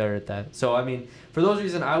be better at that. So, I mean, for those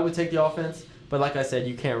reasons, I would take the offense. But like I said,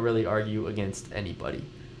 you can't really argue against anybody.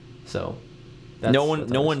 So, no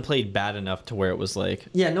one played bad enough to where it was like...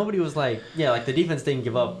 Yeah, nobody was like... Yeah, like the defense didn't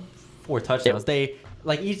give up 4 touchdowns. They...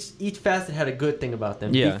 Like each facet had a good thing about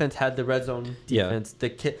them. Yeah. Defense had the red zone defense.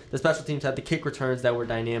 The special teams had the kick returns that were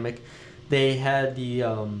dynamic. they had the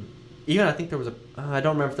even I think there was a I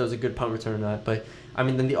don't remember if there was a good punt return or not, but I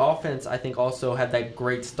mean then the offense I think also had that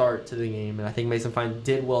great start to the game, and I think Mason Fine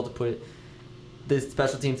did well to put the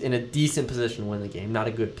special teams in a decent position to win the game, not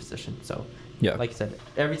a good position. So Yeah. like I said,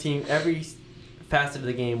 every facet of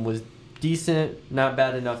the game was decent, not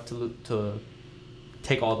bad enough to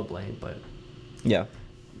take all the blame, but Yeah.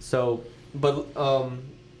 so but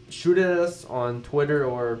shoot at us on Twitter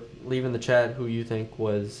or leave in the chat who you think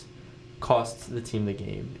cost the team the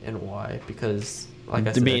game and why, because like I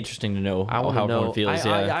said, It'd be interesting to know how everyone feels.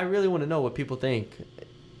 I really want to know what people think,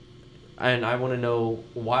 and I want to know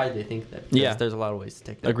why they think that. Because there's a lot of ways to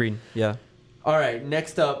take that. Agreed. Yeah. All right,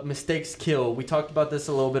 next up, mistakes kill. We talked about this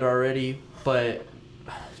a little bit already, but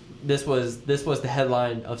this was the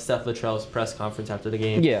headline of Seth Luttrell's press conference after the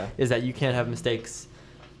game. Yeah. Is that you can't have mistakes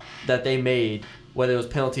that they made, whether it was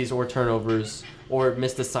penalties or turnovers or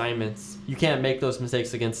missed assignments. You can't make those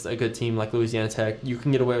mistakes against a good team like Louisiana Tech. You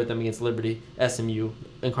can get away with them against Liberty, SMU,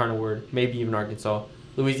 Incarnate Word, maybe even Arkansas.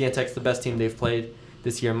 Louisiana Tech's the best team they've played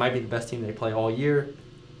this year. Might be the best team they play all year.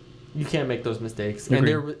 You can't make those mistakes.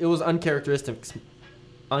 Agreed. And it was uncharacteristic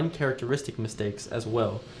mistakes as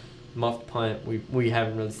well. Muffed punt, we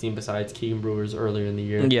haven't really seen besides Keegan Brewers earlier in the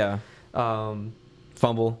year. Yeah.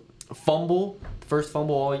 Fumble. First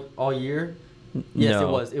fumble all year. Yes,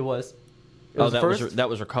 No. it was. That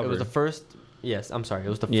was recovered. It was the first. Yes, I'm sorry. It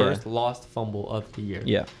was the first lost fumble of the year.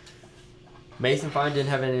 Yeah. Mason Fine didn't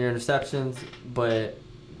have any interceptions, but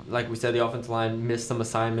like we said, the offensive line missed some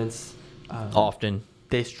assignments. Often.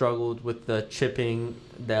 They struggled with the chipping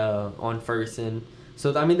on Ferguson.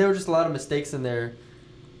 So I mean, there were just a lot of mistakes in there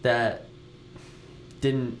that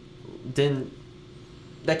didn't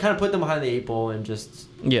that kind of put them behind the 8 ball and just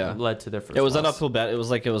led to their first. It was an loss. uphill battle. It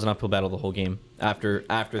was like it was an uphill battle the whole game after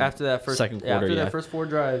that first second quarter. After that first 4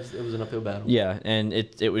 drives, it was an uphill battle. Yeah, and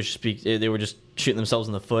it was they were just shooting themselves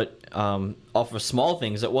in the foot off of small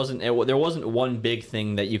things. There wasn't one big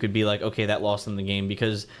thing that you could be like, okay, that lost them the game,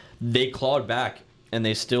 because they clawed back and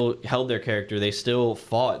they still held their character. They still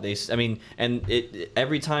fought.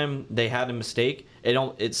 Every time they had a mistake,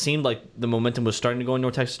 it seemed like the momentum was starting to go in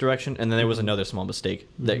North Texas direction, and then there was another small mistake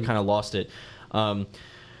that kind of lost it.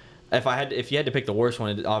 If you had to pick the worst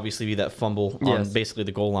one, it'd obviously be that fumble on basically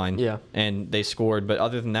the goal line. Yeah. And they scored. But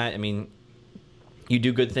other than that, I mean, you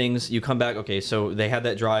do good things. You come back. Okay, so they had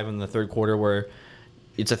that drive in the third quarter where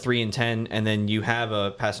it's a 3-10, and then you have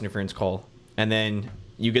a pass interference call, and then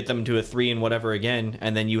you get them to a 3 and whatever again,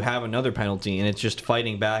 and then you have another penalty, and it's just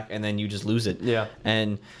fighting back, and then you just lose it. Yeah.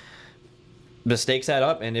 And mistakes add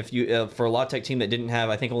up, and if you for a La Tech team that didn't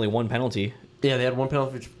have, I think, only one penalty. Yeah, they had one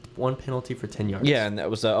penalty for 10 yards. Yeah, and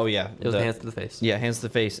that was it was hands to the face. Yeah, hands to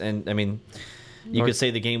the face, and I mean, you could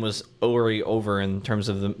say the game was already over in terms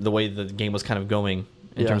of the way the game was kind of going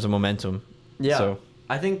in terms of momentum. Yeah, so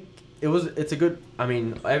I think it's a good. I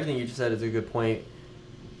mean, everything you just said is a good point,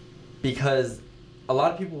 because a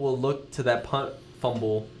lot of people will look to that punt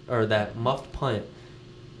fumble or that muffed punt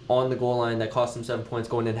on the goal line that cost them 7 points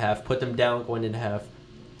going into half, put them down going into half.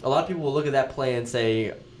 A lot of people will look at that play and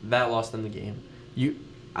say that lost them the game.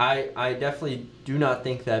 I definitely do not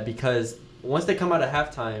think that, because once they come out of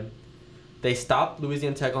halftime, they stopped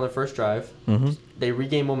Louisiana Tech on their first drive. Mm-hmm. They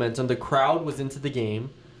regained momentum. The crowd was into the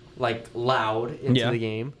game, like loud into the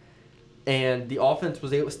game, and the offense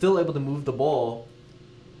was still able to move the ball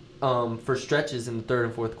for stretches in the third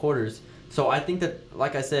and fourth quarters. So I think that,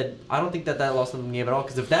 like I said, I don't think that lost them the game at all,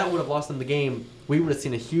 because if that would have lost them the game, we would have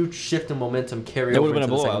seen a huge shift in momentum carry over. It would have been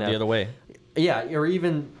a into blowout the other way. Yeah, or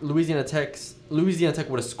even Louisiana Tech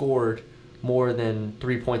would have scored more than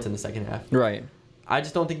 3 points in the second half. Right. I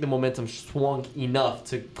just don't think the momentum swung enough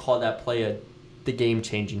to call that play the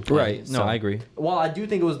game-changing play. Right. No, I agree. While I do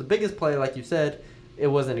think it was the biggest play, like you said, it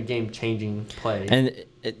wasn't a game-changing play. And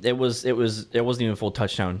it wasn't even a full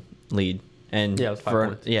touchdown lead. And it was 5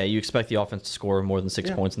 points. You expect the offense to score more than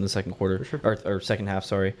 6 points in the second quarter, or second half.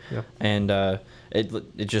 Sorry. Yeah. And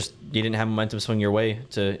it just, you didn't have momentum swing your way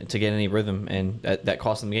to get any rhythm, and that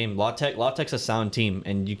cost them the game. La Tech's a sound team,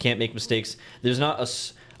 and you can't make mistakes. There's not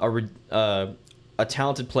a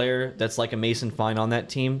talented player that's like a Mason Fine on that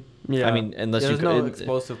team. Yeah, I mean, unless there's no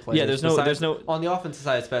explosive players. Yeah, there's no on the offensive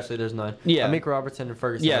side, especially. There's none. Yeah, Mick Robertson and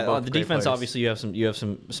Ferguson. Yeah, are on both the great defense, players. obviously you have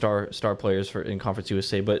some star players in Conference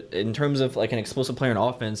USA, but in terms of like an explosive player in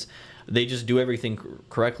offense, they just do everything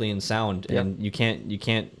correctly and sound, and you can't. You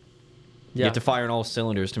have to fire on all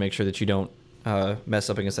cylinders to make sure that you don't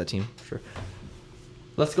mess up against that team. Sure.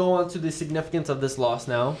 Let's go on to the significance of this loss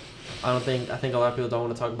now. I think a lot of people don't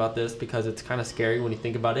want to talk about this because it's kind of scary when you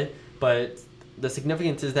think about it. But the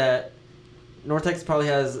significance is that North Texas probably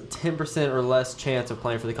has 10% or less chance of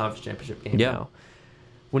playing for the conference championship game Yeah. now.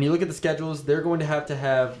 When you look at the schedules, they're going to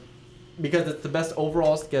have because it's the best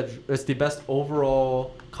overall schedule. It's the best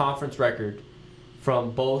overall conference record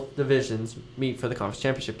from both divisions meet for the conference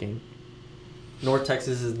championship game. North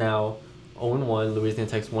Texas is now 0-1. Louisiana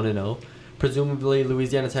Tech's 1-0. Presumably,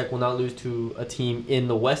 Louisiana Tech will not lose to a team in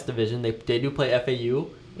the West Division. They do play FAU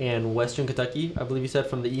and Western Kentucky, I believe you said,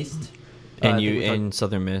 from the East. And and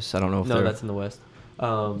Southern Miss. I don't know if no, that's in the West.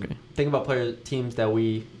 Okay. Think about teams that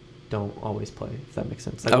we don't always play, if that makes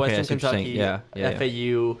sense. Like Okay, Western that's what Kentucky, you're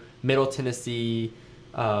saying. FAU, Middle Tennessee.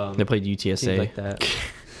 They played UTSA. Teams like that.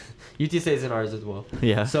 UTSA is in ours as well.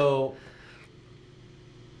 Yeah. So,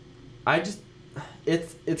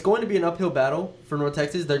 it's going to be an uphill battle for North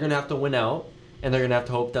Texas. They're going to have to win out, and they're going to have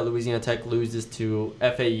to hope that Louisiana Tech loses to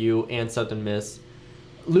FAU and Southern Miss.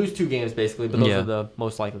 Lose 2 games basically, but those are the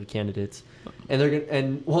most likely candidates.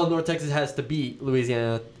 And North Texas has to beat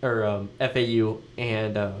Louisiana or FAU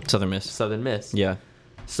and Southern Miss. Southern Miss. Yeah.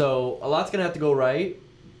 So a lot's gonna have to go right.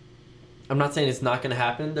 I'm not saying it's not gonna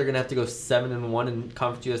happen. They're gonna have to go 7-1 in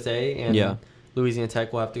Conference USA, and Louisiana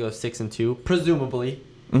Tech will have to go 6-2, presumably.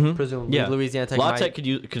 Mm-hmm. Presumably, yeah. Louisiana Tech. La Tech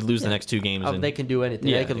could lose the next 2 games. They can do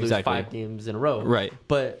anything. They could lose 5 games in a row. Right.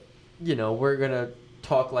 But we're gonna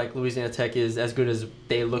talk like Louisiana Tech is as good as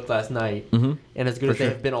they looked last night, and as good as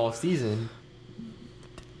they've been all season.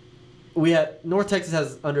 North Texas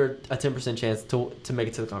has under a 10% chance to make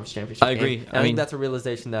it to the conference championship. I agree. I think that's a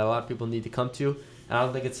realization that a lot of people need to come to, and I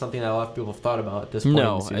don't think it's something that a lot of people have thought about at this point.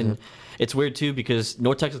 No, in the season. and it's weird too because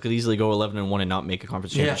North Texas could easily go 11-1 and not make a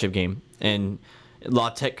conference championship game, and La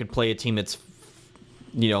Tech could play a team that's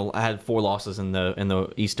had 4 losses in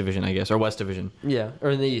the East Division, I guess, or West Division. Yeah, or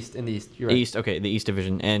in the East. You're right. East, okay, the East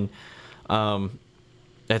Division, and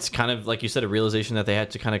that's kind of like you said, a realization that they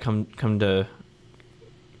had to kind of come to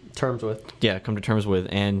terms with. Yeah, come to terms with,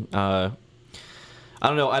 and I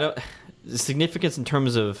don't know. The significance in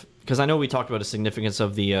terms of, because I know we talked about the significance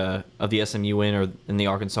of the SMU win and the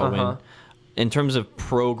Arkansas win, in terms of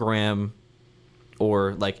program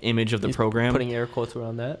or like image of the program. Putting air quotes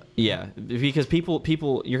around that. Yeah, because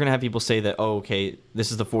people, you're gonna have people say that, oh, okay,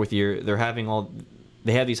 this is the 4th year.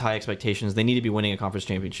 They have these high expectations. They need to be winning a conference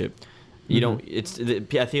championship.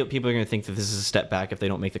 I feel people are gonna think that this is a step back if they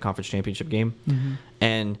don't make the conference championship game,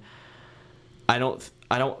 and I don't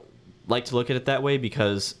like to look at it that way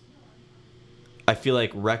because I feel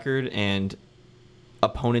like record and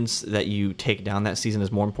opponents that you take down that season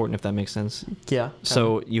is more important, if that makes sense. Yeah.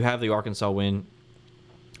 So you have the Arkansas win.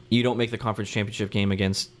 You don't make the conference championship game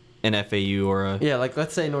against an FAU or a... Yeah, like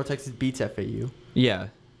let's say North Texas beats FAU. Yeah.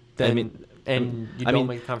 Then, you don't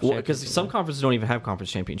make the conference championship. Because some conferences don't even have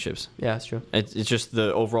conference championships. Yeah, that's true. It's just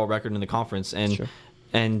the overall record in the conference.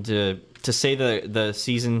 And to say the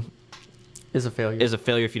season... is a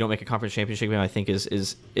failure if you don't make a conference championship game, I think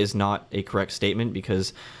is not a correct statement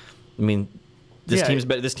because, I mean... This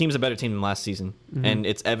team's a better team than last season, and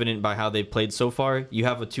it's evident by how they've played so far. You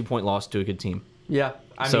have a 2-point loss to a good team. Yeah,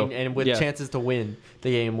 I mean, and with chances to win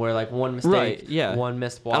the game, where like one mistake, one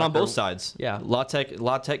missed block, and on both sides. Yeah, La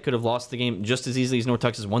Tech could have lost the game just as easily as North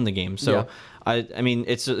Texas won the game. So, I mean,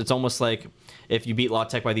 it's almost like if you beat La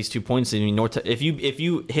Tech by these 2 points, I mean, if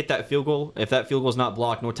you hit that field goal, if that field goal is not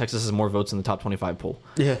blocked, North Texas has more votes in the top 25 poll.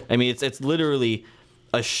 Yeah, I mean, it's literally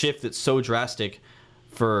a shift that's so drastic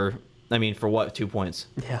for what, 2 points?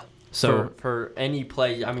 Yeah. So for any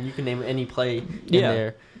play, I mean, you can name any play in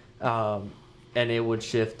there, and it would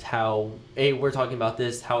shift how we're talking about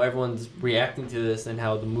this, how everyone's reacting to this, and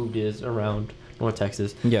how the mood is around North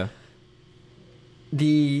Texas. Yeah.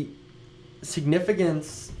 The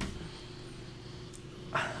significance.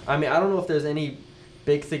 I mean, I don't know if there's any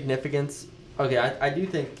big significance. Okay, I do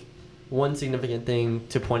think one significant thing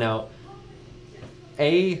to point out.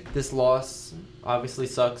 This loss obviously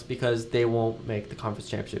sucks because they won't make the conference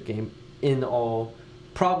championship game.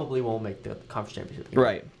 Probably won't make the conference championship game.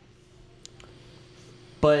 Right.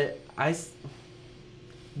 But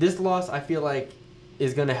this loss, I feel like,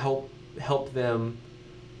 is going to help them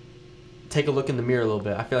take a look in the mirror a little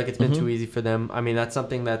bit. I feel like it's been too easy for them. I mean, that's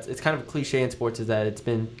something it's kind of a cliche in sports, is that it's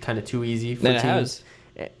been kind of too easy for teams. It has.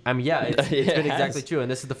 I mean, yeah, it's been exactly true. And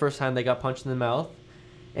this is the first time they got punched in the mouth.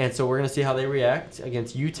 And so we're going to see how they react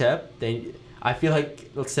against UTEP. I feel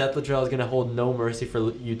like Seth Luttrell is going to hold no mercy for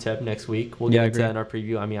UTEP next week. We'll get into that in our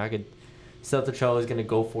preview. I mean, Seth Luttrell is going to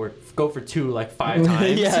go for 2 like 5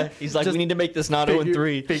 times. Yeah, he's like, we need to make this not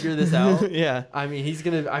 0-3. Figure this out. Yeah. I mean,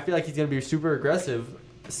 I feel like he's going to be super aggressive.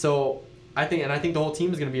 So I think the whole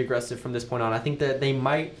team is going to be aggressive from this point on. I think that they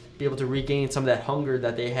might be able to regain some of that hunger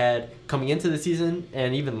that they had coming into the season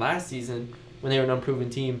and even last season when they were an unproven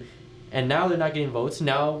team. and now they're not getting votes.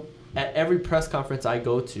 Now at every press conference I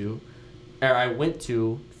go to, or I went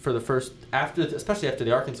to for the first especially after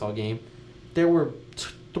the Arkansas game, there were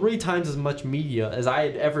 3 times as much media as I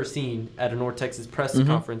had ever seen at a North Texas press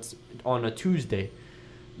conference on a Tuesday.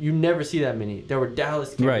 You never see that many. There were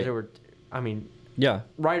Dallas kids. Right. There were, Yeah.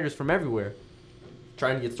 writers from everywhere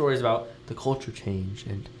trying to get stories about the culture change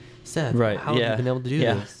and Seth. Right. How have you been able to do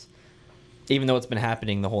this? Even though it's been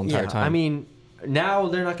happening the whole entire time. I mean, now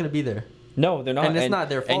they're not going to be there. No, they're not. And it's not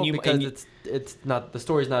their fault because it's not, the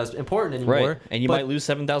story's not as important anymore. Right. And you might lose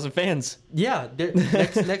 7,000 fans. Yeah.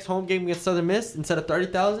 Next home game against Southern Miss, instead of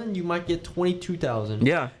 30,000, you might get 22,000.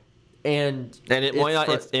 Yeah. And it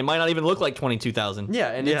might not even look like 22,000.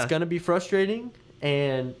 Yeah, and it's going to be frustrating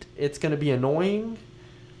and it's going to be annoying,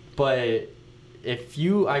 but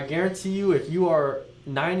I guarantee you, if you are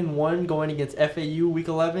 9-1 going against FAU week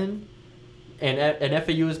 11, and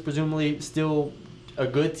FAU is presumably still a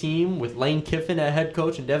good team with Lane Kiffin at head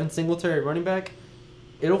coach and Devin Singletary running back,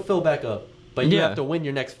 it'll fill back up. But you have to win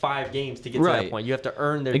your next 5 games to get to that point. You have to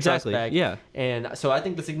earn their trust back. Yeah. And so I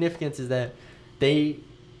think the significance is that they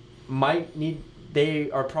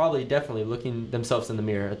are probably definitely looking themselves in the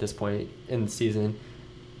mirror at this point in the season.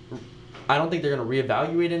 I don't think they're going to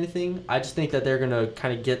reevaluate anything. I just think that they're going to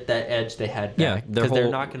kind of get that edge they had back. Because they're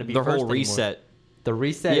not going to be their first whole reset. Anymore. The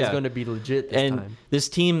reset is going to be legit this time. And this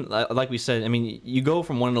team, like we said, I mean, you go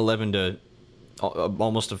from 1-11 to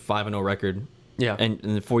almost a 5-0 record. Yeah.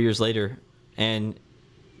 And 4 years later, and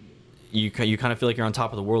you kind of feel like you're on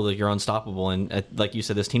top of the world, like you're unstoppable. And like you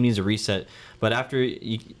said, this team needs a reset. But after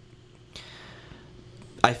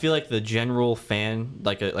I feel like the general fan,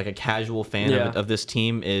 like a casual fan of this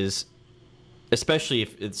team is, especially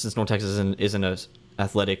since North Texas isn't an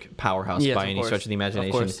athletic powerhouse by any stretch of the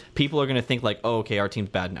imagination, people are going to think like, oh, okay, our team's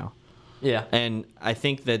bad now. Yeah. And I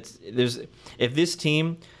think that if this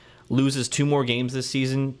team loses 2 more games this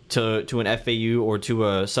season to an FAU or to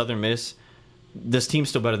a Southern Miss, this team's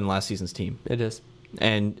still better than last season's team. It is.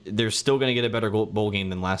 And they're still going to get a better bowl game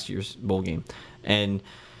than last year's bowl game. And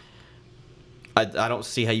I don't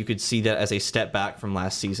see how you could see that as a step back from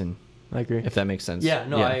last season. I agree. If that makes sense. Yeah,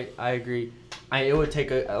 no, I agree. It would take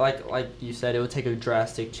like you said, it would take a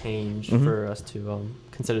drastic change for us to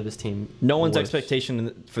consider this team. No one's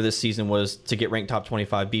expectation for this season was to get ranked top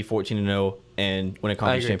 25, be 14-0, and win a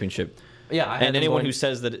conference championship. Yeah, and anyone who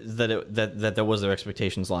says that was their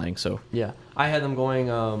expectations lying. So yeah, I had them going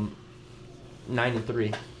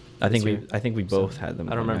 9-3. I think we both had them.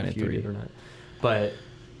 I don't remember if you did or not, but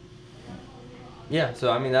yeah. So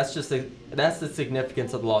I mean, that's the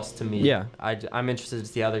significance of the loss to me. Yeah, I'm interested to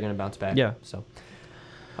see how they're going to bounce back. Yeah. So,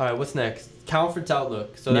 all right, what's next? Conference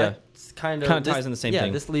outlook. So that's kind of ties in the same thing.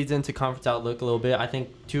 Yeah, this leads into conference outlook a little bit. I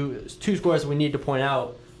think two scores we need to point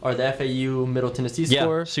out are the FAU Middle Tennessee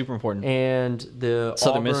score. Yeah, super important. And the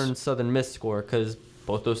Southern Miss score, because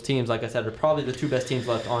both those teams, like I said, are probably the 2 best teams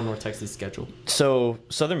left on North Texas' schedule. So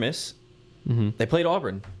Southern Miss, they played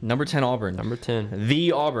Auburn, number 10 Auburn. Number 10.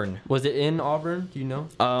 The Auburn. Was it in Auburn? Do you know?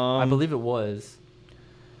 I believe it was,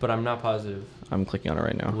 but I'm not positive. I'm clicking on it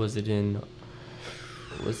right now. Was it in?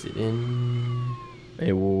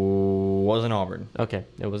 It wasn't Auburn. Okay,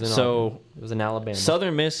 it was in Auburn. It was in Alabama.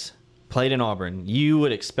 Southern Miss played in Auburn. You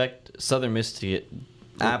would expect Southern Miss to get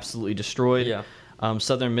absolutely destroyed. Yeah.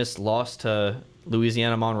 Southern Miss lost to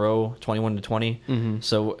Louisiana Monroe 21-20.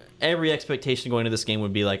 So every expectation going into this game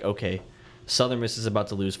would be like, okay, Southern Miss is about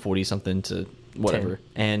to lose 40-something to whatever.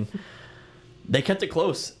 10. And they kept it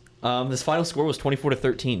close. This final score was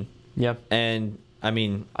 24-13. Yeah. And I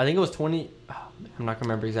mean, I think it was 20. I'm not gonna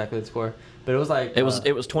remember exactly the score, but it was like it was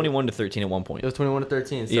 21-13 at one point. It was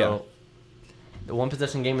 21-13. So the 1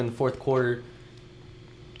 possession game in the 4th quarter.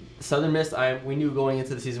 Southern Miss, we knew going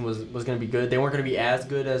into the season was going to be good. They weren't going to be as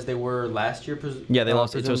good as they were last year. They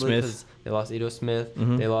lost Ito Smith. They lost Ito Smith.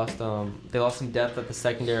 They lost some depth at the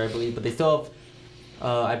secondary, I believe. But they still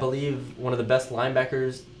have, I believe, one of the best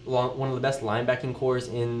linebackers, one of the best linebacking cores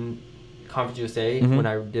in Conference USA. When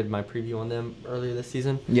I did my preview on them earlier this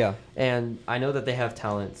season. Yeah. And I know that they have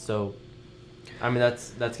talent, so I mean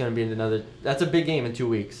that's going to be that's a big game in 2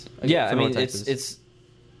 weeks. Yeah, I mean it's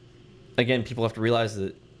again, people have to realize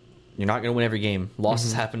that you're not going to win every game.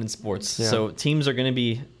 Losses happen in sports. Yeah. So teams are going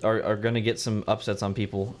to get some upsets on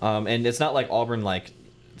people. And it's not like Auburn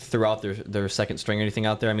throughout their second string or anything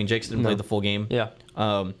out there. I mean, Jakes didn't play the full game. Yeah.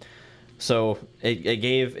 So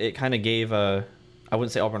it kind of gave I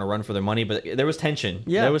wouldn't say Auburn a run for their money, but there was tension.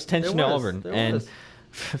 Yeah, there was tension to Auburn. And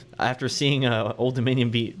after seeing Old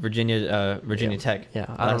Dominion beat Virginia Tech,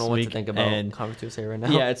 I don't know what to think about Conference USA right now.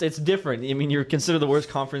 Yeah, it's different. I mean, you're considered the worst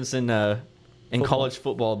conference in in Football. college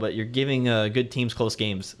football, but you're giving good teams close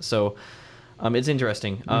games. So it's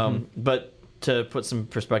interesting. But to put some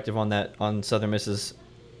perspective on that, on Southern Miss's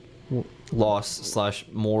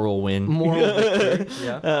loss/moral win. Moral victory,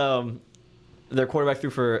 yeah. Their quarterback threw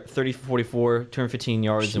for 30 for 44, 215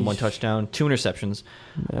 yards and 1 touchdown, 2 interceptions.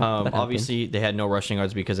 Yeah, that happened. Obviously, they had no rushing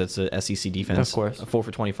yards because it's a SEC defense. Of course. 4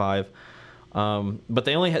 for 25. But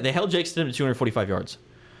they held Jake Stidham to 245 yards,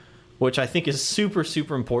 which I think is super,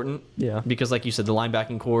 super important. Yeah. Because like you said, the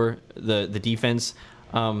linebacking core, the defense,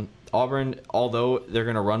 Auburn, although they're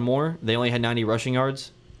going to run more, they only had 90 rushing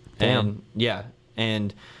yards. Damn.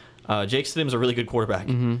 And Jake Stidham's a really good quarterback.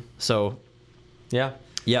 So, Yeah.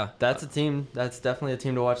 yeah. That's a team. That's definitely a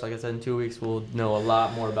team to watch. Like I said, in 2 weeks, we'll know a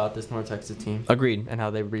lot more about this North Texas team Agreed. and how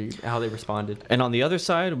they responded. And on the other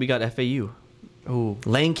side, we got FAU. Ooh.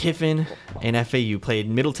 Lane Kiffin and FAU played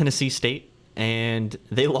Middle Tennessee State, and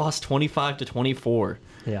they lost 25-24.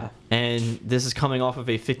 Yeah. And this is coming off of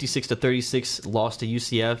a 56-36 loss to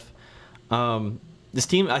UCF.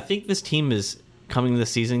 I think this team is coming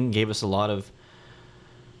this season, gave us a lot of.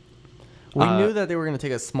 We knew that they were going to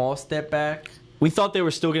take a small step back. We thought they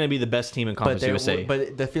were still going to be the best team in Conference USA.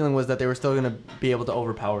 But the feeling was that they were still going to be able to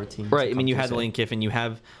overpower teams. Right. I mean, you had Lane Kiffin. You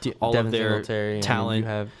have all Devin of their Singletary, and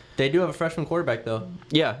talent. They do have a freshman quarterback, though.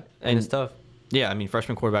 Yeah. And it's tough. Yeah, I mean,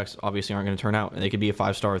 freshman quarterbacks obviously aren't going to turn out. They could be a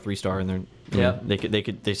 5-star or 3-star, and they're Yeah.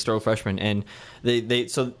 they throw freshmen. And they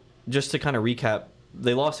so just to kind of recap,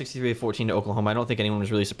 they lost 63-14 to Oklahoma. I don't think anyone was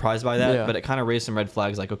really surprised by that, Yeah. but it kind of raised some red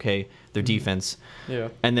flags. Like, okay, their defense. Yeah.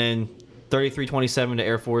 And then 33-27 to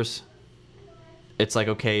Air Force. It's like,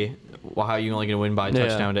 okay, well, how are you only going to win by a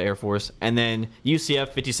touchdown to Air Force? And then UCF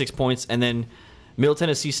 56 points, and then Middle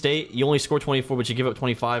Tennessee State, you only score 24, but you give up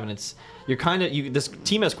 25, and this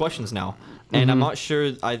team has questions now, and I'm not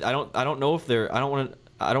sure. I don't know if they're. I don't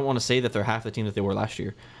want to say that they're half the team that they were last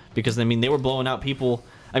year, because I mean they were blowing out people.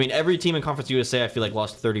 I mean every team in Conference USA I feel like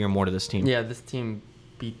lost 30 or more to this team. Yeah, this team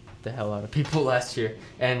beat the hell out of people last year,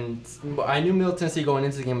 and I knew Middle Tennessee going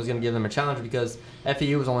into the game was going to give them a challenge because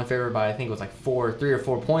FAU was only favored by I think it was like 3 or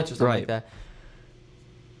 4 points or something like that.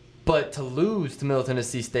 But to lose to Middle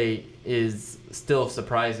Tennessee State is still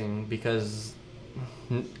surprising because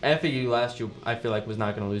FAU last year I feel like was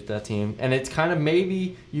not going to lose to that team, and it's kind of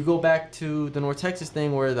maybe you go back to the North Texas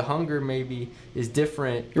thing where the hunger maybe is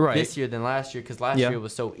different this year than last year because last year it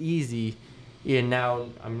was so easy. And now,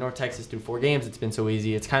 I mean, North Texas through 4 games, it's been so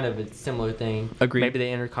easy. It's kind of a similar thing. Agreed. Maybe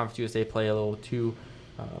they entered Conference USA play a little too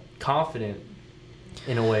confident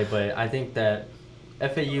in a way, but I think that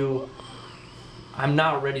FAU, I'm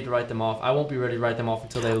not ready to write them off. I won't be ready to write them off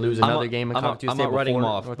until they lose another game in Conference USA. I'm not writing them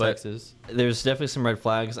off, North but Texas. There's definitely some red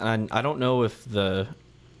flags, and I don't know if the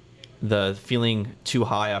feeling too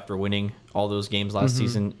high after winning all those games last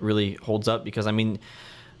season really holds up because, I mean,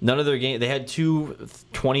 none of their games, they had 2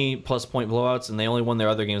 20-plus point blowouts, and they only won their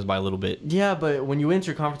other games by a little bit. Yeah, but when you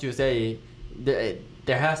enter Conference USA,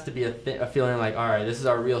 there has to be a feeling like, all right, this is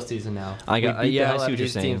our real season now. I see what you're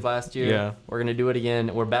these saying. teams last year. Yeah. We're going to do it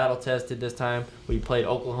again. We're battle tested this time. We played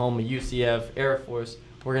Oklahoma, UCF, Air Force.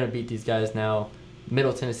 We're going to beat these guys now.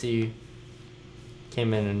 Middle Tennessee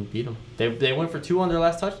came in and beat them. They went for 2 on their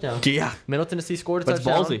last touchdown. Yeah. Middle Tennessee scored a That's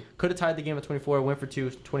touchdown. ballsy. Could have tied the game at 24. Went for 2,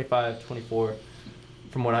 25-24.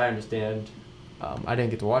 From what I understand, I didn't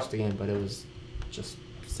get to watch the game, but it was just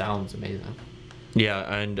sounds amazing.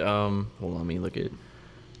 Yeah, and hold on, let me look at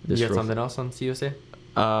this. You got something else on CUSA?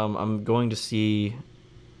 I'm going to see.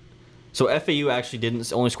 So FAU actually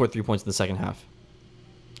only scored 3 points in the second half.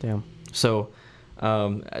 Damn. So,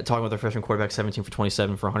 talking about their freshman quarterback, 17 for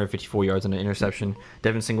 27 for 154 yards and an interception.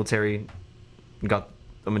 Devin Singletary got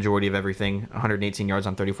a majority of everything, 118 yards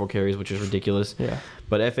on 34 carries, which is ridiculous. Yeah.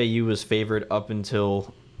 But FAU was favored up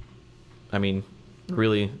until, I mean,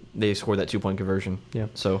 really, they scored that 2-point conversion. Yeah.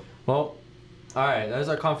 So, Well, all right. That's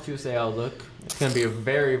our Conference USA outlook. It's going to be a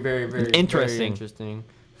very, very, very interesting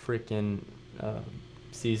freaking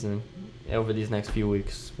season over these next few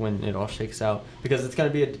weeks when it all shakes out because it's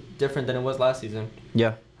going to be different than it was last season.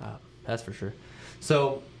 yeah. That's for sure.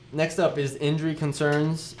 So next up is injury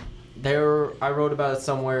concerns. I wrote about it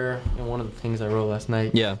somewhere in one of the things I wrote last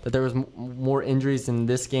night. Yeah. That there was more injuries in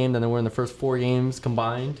this game than there were in the first 4 games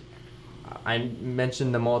combined. I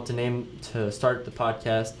mentioned them all to start the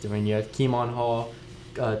podcast. I mean, you had Keemon Hall,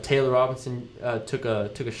 Taylor Robinson took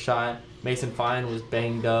a shot. Mason Fine was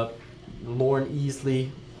banged up. Lauren Easley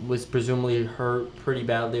was presumably hurt pretty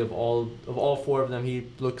badly. Of all 4 of them, he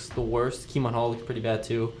looks the worst. Keemon Hall looks pretty bad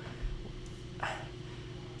too.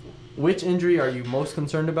 Which injury are you most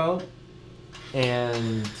concerned about?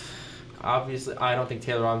 And obviously, I don't think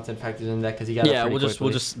Taylor Robinson factors in that because he got up pretty quickly.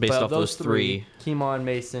 We'll just based But off those 3. Keemon,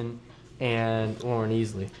 Mason, and Lauren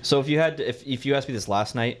Easley. So if you had to, if you asked me this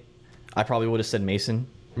last night, I probably would have said Mason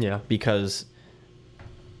Yeah. because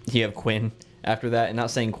you have Quinn after that. And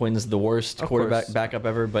not saying Quinn's the worst Of quarterback course. backup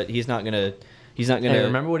ever, but he's not gonna. Hey,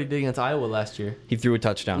 remember what he did against Iowa last year? He threw a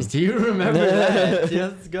touchdown. Do you remember that?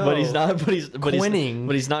 Let's go. But he's not. Quinning.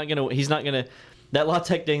 But he's not gonna. He's not gonna. That La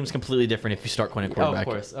Tech game is completely different if you start Quinn at quarterback.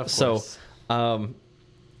 Of course. So,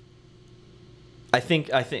 I think,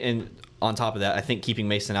 and on top of that, I think keeping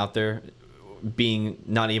Mason out there, being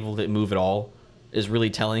not able to move at all, is really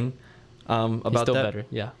telling. About he's still that. better.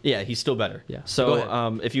 Yeah. Yeah, he's still better. Yeah. Go So,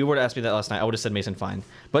 ahead. if you were to ask me that last night, I would have said Mason fine.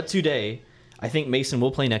 But today, I think Mason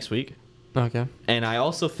will play next week. Okay. And I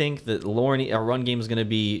also think that our run game is going to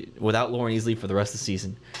be without Lauren Easley for the rest of the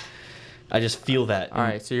season. I just feel that. All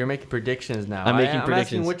right, so you're making predictions now. I'm making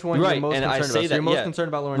predictions. Asking which one right, you're most and concerned I say about. So that, you're most yeah. concerned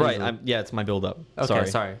about Lauren right, Easley. yeah, it's my build-up. Okay,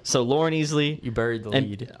 sorry. So Lauren Easley. You buried the and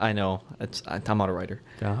lead. I know. I'm not a writer.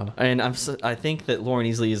 Uh-huh. And I think that Lauren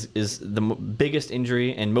Easley is the biggest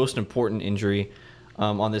injury and most important injury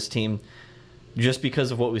on this team, just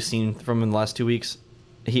because of what we've seen from him in the last 2 weeks.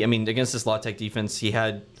 Against this La Tech defense, he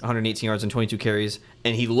had 118 yards and 22 carries,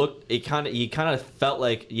 and he kind of felt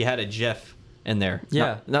like you had a Jeff in there.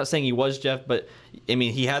 Yeah. Not saying he was Jeff, but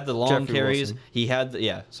he had the long Jeffrey carries. Wilson. He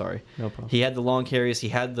had sorry. No problem. He had the long carries. He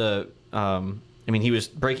had the he was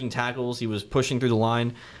breaking tackles. He was pushing through the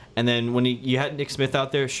line. And then when you had Nick Smith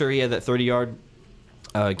out there, sure, he had that 30-yard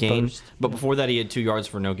gain. Burst. But before that, he had 2 yards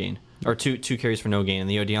for no gain. Or two carries for no gain.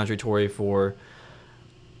 And you had DeAndre Torrey for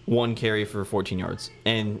 1 carry for 14 yards.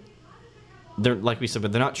 And they're, like we said,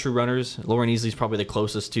 but they're not true runners. Lauren Easley's probably the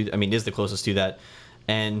closest to, is the closest to that.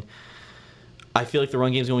 And I feel like the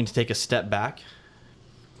run game is going to take a step back.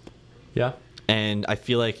 Yeah. And I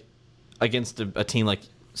feel like against a team like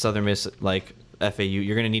Southern Miss, like FAU,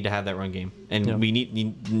 you're going to need to have that run game. And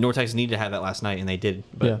North Texas needed to have that last night, and they did.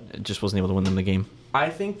 But it just wasn't able to win them the game. I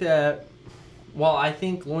think I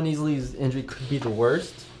think Lauren Easley's injury could be the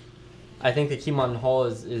worst. I think that Keemon Hall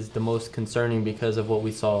is the most concerning because of what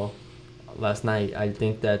we saw last night. I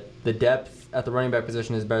think that the depth at the running back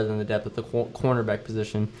position is better than the depth at the cornerback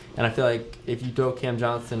position. And I feel like if you throw Cam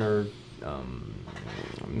Johnson or I'm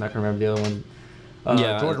not going to remember the other one,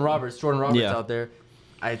 Jordan Roberts out there,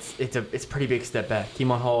 it's a pretty big step back.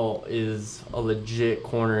 Keemon Hall is a legit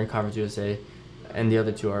corner in Conference USA, and the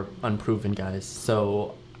other two are unproven guys.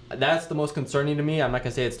 So that's the most concerning to me. I'm not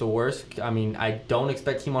going to say it's the worst. I don't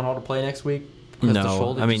expect Keemon Hall to play next week because the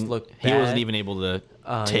shoulder just looked bad. He wasn't even able to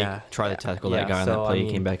try to tackle that guy on that play.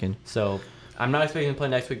 He came back in. So I'm not expecting him to play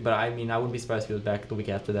next week, but I wouldn't be surprised if he was back the week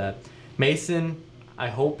after that. Mason, I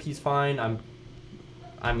hope he's fine.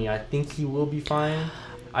 I think he will be fine.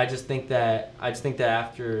 I just think that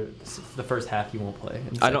after the first half he won't play.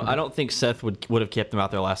 I don't think Seth would have kept him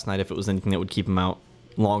out there last night if it was anything that would keep him out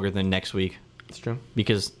longer than next week. It's true.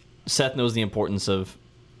 Because Seth knows the importance of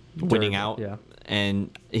winning out,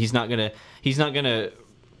 and he's not gonna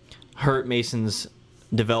hurt Mason's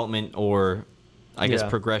development or I guess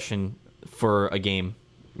progression for a game.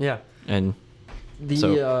 Yeah. And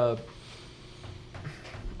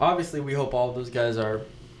obviously we hope all of those guys are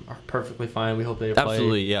perfectly fine. We hope they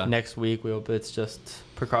play next week. We hope it's just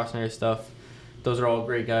precautionary stuff. Those are all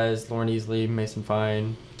great guys. Lauren Easley, Mason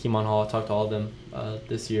Fine, Keemon Hall. I talked to all of them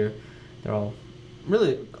this year. They're all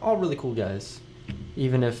really cool guys.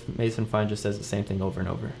 Even if Mason Fine just says the same thing over and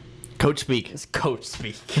over. Coach speak. It's coach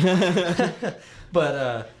speak.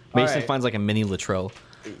 But Mason Fine's like a mini Latrell.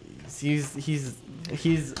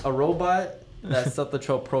 He's a robot that Seth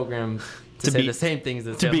Latrell programmed to say the same things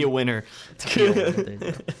as him. Be a winner. All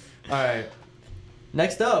right.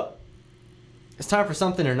 Next up, it's time for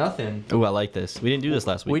something or nothing. Oh, I like this. We didn't do this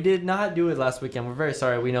last week. We did not do it last weekend. We're very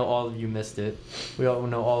sorry. We know all of you missed it. We all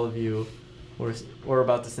know all of you were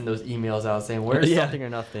about to send those emails out saying, "Where's something or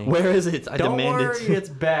nothing? Where is it? I Don't demand worry, it's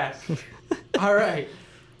back." All right.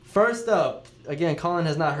 First up, again, Colin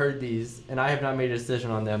has not heard these, and I have not made a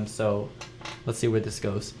decision on them. So, let's see where this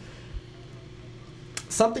goes.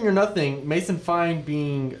 Something or nothing. Mason Fine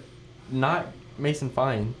being not Mason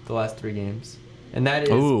Fine the last 3 games, and that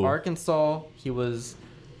is Arkansas. He was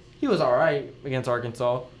all right against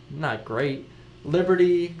Arkansas, not great.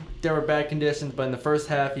 Liberty, there were bad conditions, but in the first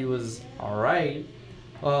half he was all right.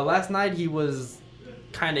 Last night he was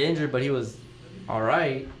kind of injured, but he was all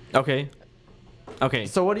right. Okay.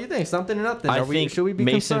 So what do you think? Something or nothing? Should we be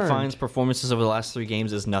Mason concerned? Fine's performances over the last 3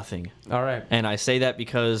 games is nothing. All right. And I say that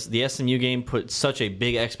because the SMU game put such a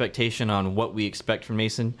big expectation on what we expect from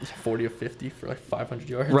Mason. 40 or 50 for like 500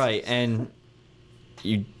 yards. Right, and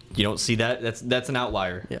you don't see that. That's an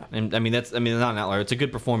outlier. Yeah. And that's not an outlier. It's a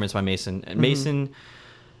good performance by Mason. And Mason,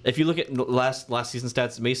 if you look at last season's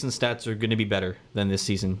stats, Mason's stats are going to be better than this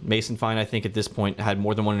season. Mason Fine, I think at this point had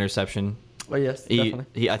more than one interception. Oh yes,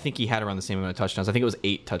 definitely. I think he had around the same amount of touchdowns. I think it was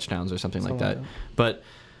 8 touchdowns or something like that. Like that. But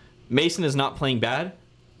Mason is not playing bad.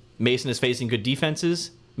 Mason is facing good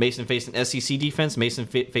defenses. Mason faced an SEC defense. Mason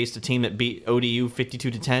faced a team that beat ODU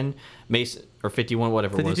 52-10. Mason or 51,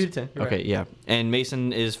 whatever it was. 52-10. Okay, right. yeah. And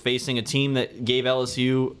Mason is facing a team that gave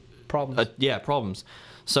LSU Problems. problems.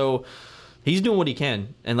 So he's doing what he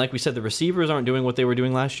can. And like we said, the receivers aren't doing what they were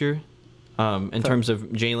doing last year. In terms of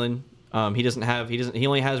Jalen, he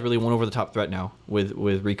only has really one over the top threat now with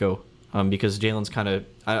Rico. Because Jalen's kind of,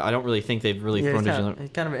 I don't really think they've really thrown to Jalen. He's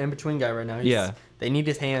kind of an in-between guy right now. They need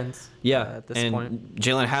his hands. Yeah, At this and point,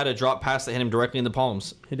 Jalen had a drop pass that hit him directly in the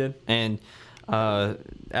palms. he did. And Add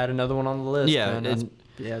another one on the list. Yeah, man.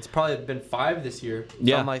 It's probably been 5 this year.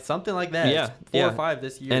 Yeah. Something like that. Yeah, It's 4 or 5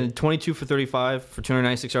 this year. and 22 for 35 for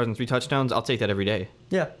 296 yards and 3 touchdowns. I'll take that every day.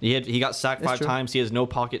 yeah, He got sacked It's 5 true. times. He has no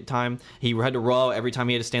pocket time. He had to roll every time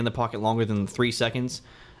he had to stay in the pocket longer than 3 seconds.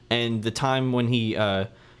 And the time when he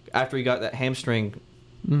after he got that hamstring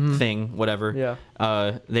thing, whatever.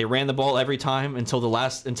 Yeah. They ran the ball every time until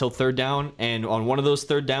third down, and on one of those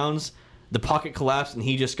third downs, the pocket collapsed and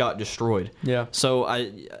he just got destroyed. Yeah. So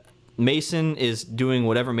Mason is doing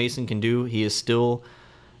whatever Mason can do. He is still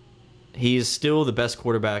the best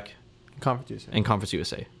quarterback Conference USA. in Conference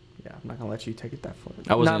USA. Yeah, I'm not gonna let you take it that far.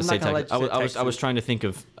 I wasn't No, going to say I'm not Texas. let you say I was Texas. trying to think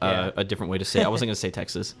of Yeah. a different way to say it. I wasn't going to say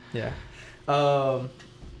Texas. Yeah.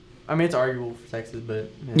 I mean, it's arguable for Texas,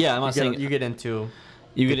 but Yeah, I'm not saying- you get into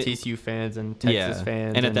You the get TCU fans and Texas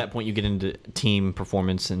fans, and at that point you get into team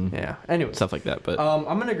performance and yeah. Anyway, stuff like that. But I'm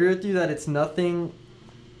gonna agree with you that it's nothing.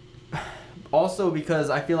 Also, because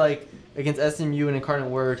I feel like against SMU and Incarnate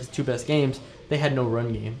Word, his 2 best games, they had no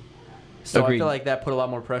run game. So Agreed. I feel like that put a lot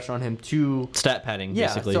more pressure on him to. stat padding, Yeah,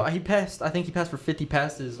 basically. so he passed. I think he passed for 50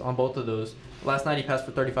 passes on both of those. Last night he passed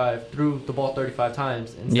for 35, threw the ball 35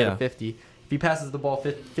 times instead of 50. If he passes the ball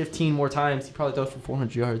 15 more times, he probably throws for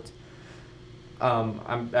 400 yards.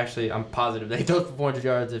 I'm positive that he throws for 400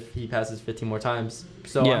 yards if he passes 15 more times.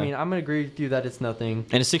 So Yeah. I mean, I'm gonna agree with you that it's nothing.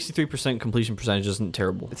 And a 63% completion percentage isn't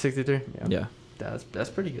terrible. It's 63. Yeah. That's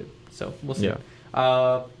pretty good. So we'll see.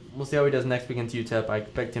 Yeah. We'll see how he does next week against UTEP. I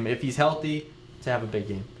expect him, if he's healthy, to have a big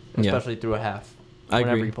game, Yeah. especially through a half. I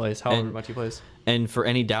Whenever agree. he plays, however And- much he plays. And for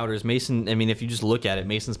any doubters, Mason, I mean, if you just look at it,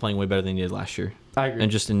 Mason's playing way better than he did last year. I agree.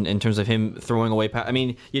 And just in terms of him throwing away I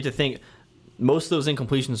mean, you have to think, most of those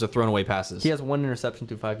incompletions are thrown away passes. He has 1 interception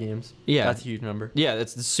through 5 games. Yeah. That's a huge number. Yeah,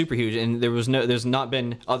 that's super huge. And there's not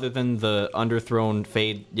been, other than the underthrown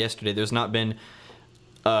fade yesterday, there's not been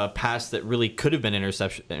a pass that really could have been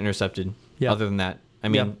intercepted. Yeah. Other than that, I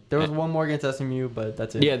mean, yeah. There was one more against SMU, but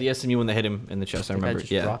that's it. Yeah, the SMU one that hit him in the chest. I think I remember.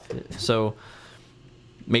 just Yeah. dropped it. So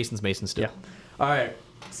Mason's Mason still. Yeah. All right.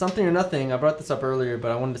 Something or nothing. I brought this up earlier, but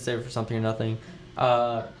I wanted to save it for something or nothing.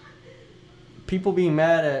 People being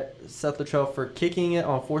mad at Seth Luttrell for kicking it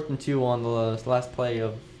on 4th and 2 on the last play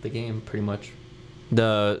of the game, pretty much.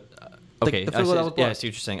 Okay, the field goal that was I blocked. see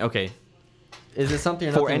what you're saying. Okay, Is it something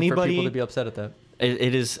or For nothing for anybody- people to be upset at that?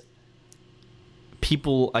 it is.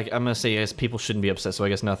 People, I'm gonna say, yes, people shouldn't be upset. So I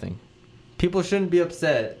guess nothing. People shouldn't be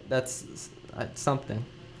upset. That's something.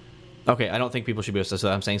 Okay, I don't think people should be upset.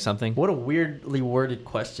 So I'm saying something. What a weirdly worded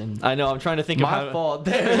question. I know. I'm trying to think of My how. fault.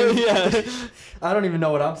 There. Yeah. I don't even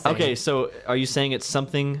know what I'm saying. Okay, so are you saying it's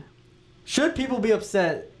something? Should people be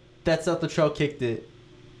upset that Seth Luttrell kicked it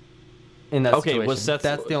in that Okay, situation? was Seth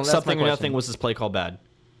That's the only, that's something my or question. nothing? Was his play call bad?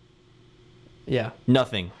 Yeah.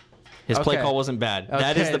 Nothing. His play Okay. call wasn't bad.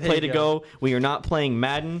 That Okay, is the there play you to go. We are not playing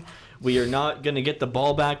Madden. We are not going to get the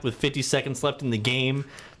ball back with 50 seconds left in the game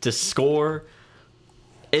to score.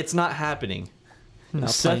 It's not happening. Not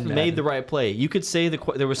Seth playing made Madden. the right play. You could say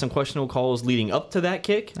there were some questionable calls leading up to that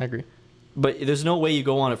kick, I agree. but there's no way you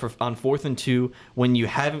go on it on 4th and 2 when you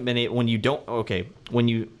haven't been able, when you didn't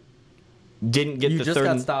get You the just third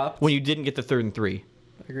got and, stopped. when you didn't get the 3rd and 3.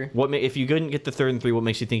 I agree. If you couldn't get the 3rd and 3, what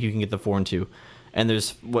makes you think you can get the 4 and 2? And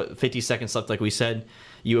there's 50 seconds left, like we said.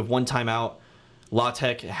 You have one timeout. La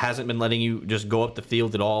Tech hasn't been letting you just go up the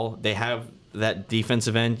field at all. They have that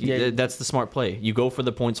defensive end. Yeah. That's the smart play. You go for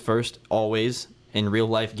the points first, always in real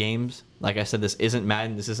life games. Like I said, this isn't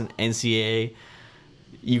Madden. This isn't NCAA.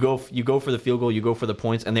 You go for the field goal. You go for the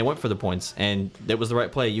points, and they went for the points, and that was the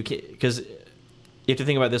right play. Because you have to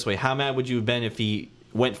think about it this way: how mad would you have been if he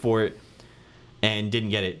went for it and didn't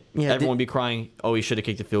get it? Yeah, Everyone would be crying, "Oh, he should have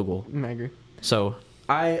kicked the field goal." I agree. So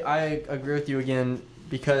I agree with you again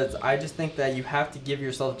because I just think that you have to give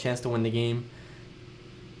yourself a chance to win the game.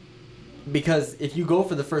 Because if you go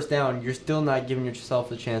for the first down, you're still not giving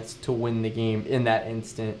yourself a chance to win the game in that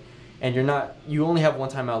instant. and you only have one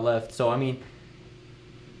timeout left. So I mean,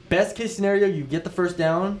 best case scenario, you get the first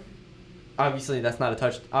down. Obviously, that's not a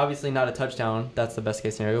touchdown. That's the best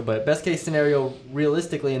case scenario. But best case scenario,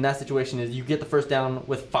 realistically, in that situation, is you get the first down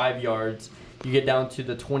with 5 yards. You get down to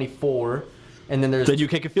the 24, and then you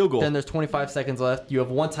kick a field goal. Then there's 25 seconds left. You have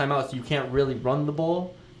one timeout, so you can't really run the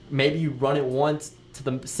ball. Maybe you run it once to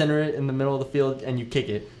the center it in the middle of the field, and you kick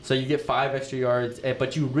it. So you get 5 extra yards,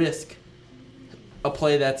 but you risk a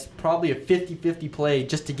play that's probably a 50-50 play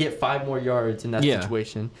just to get 5 more yards in that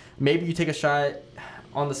situation. Maybe you take a shot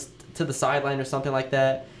to the sideline or something like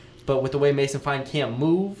that, but with the way Mason Fine can't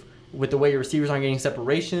move, with the way your receivers aren't getting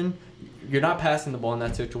separation, you're not passing the ball in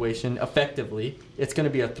that situation effectively. It's going to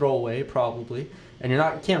be a throwaway probably, and you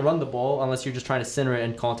can't run the ball unless you're just trying to center it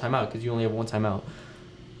and call a timeout because you only have one timeout.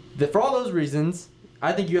 For all those reasons,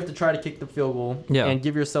 I think you have to try to kick the field goal and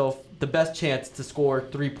give yourself the best chance to score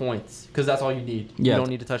 3 points because that's all you need. You don't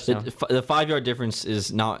need a touchdown. The 5-yard difference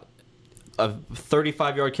is not a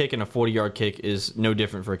 35-yard kick and a 40-yard kick is no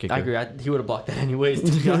different for a kicker. I agree. He would have blocked that anyways,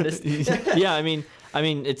 to be honest. Yeah, I mean,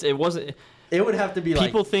 it wasn't. It would have to be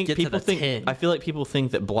people like think. Get People to the think. 10. I feel like people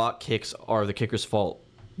think that block kicks are the kicker's fault.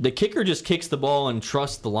 The kicker just kicks the ball and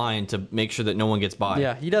trusts the line to make sure that no one gets by.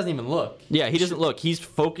 Yeah, he doesn't even look. Yeah, he doesn't look. He's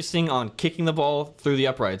focusing on kicking the ball through the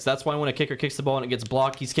uprights. That's why when a kicker kicks the ball and it gets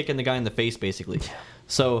blocked, he's kicking the guy in the face, basically. Yeah.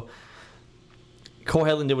 So, Cole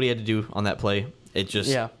Hedlund did what he had to do on that play. It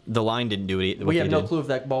just the line didn't do it. We have no clue if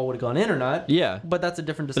that ball would have gone in or not. Yeah, but that's a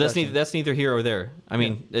different discussion. But that's neither here or there. I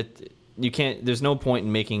mean, you can't. There's no point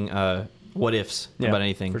in making what ifs about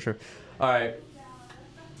anything. For sure. All right.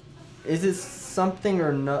 Is it something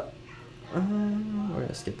or not? We're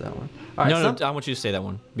gonna skip that one. All right, no, I want you to say that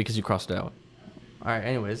one because you crossed it out. All right.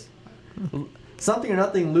 Anyways, something or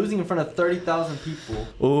nothing, losing in front of 30,000 people.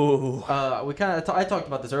 Ooh. I talked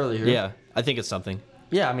about this earlier. Yeah, I think it's something.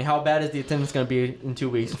 Yeah, I mean, how bad is the attendance going to be in 2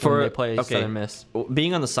 weeks when they play Southern Miss?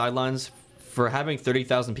 Being on the sidelines, for having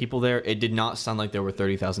 30,000 people there, it did not sound like there were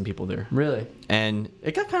 30,000 people there. Really? And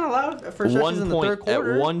it got kind of loud for stretches in the third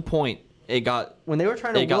quarter. At one point, it got when they were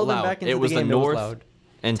trying to will them back into the game. It was the North loud.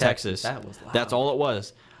 and Texas. That was loud. That's all it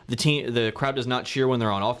was. The crowd does not cheer when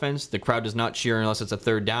they're on offense. The crowd does not cheer unless it's a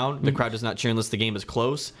third down. The crowd does not cheer unless the game is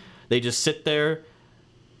close. They just sit there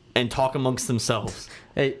and talk amongst themselves.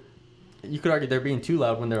 Hey, you could argue they're being too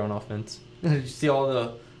loud when they're on offense. Did you see all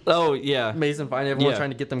the Mason Fine, everyone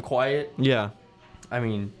trying to get them quiet? Yeah. I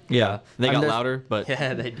mean, they got louder, but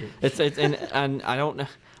yeah, they did. It's and I don't.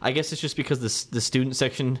 I guess it's just because the student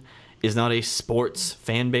section is not a sports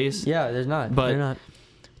fan base. Yeah, there's not. But they're not.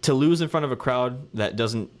 To lose in front of a crowd that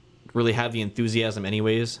doesn't really have the enthusiasm,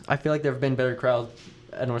 anyways. I feel like there have been better crowds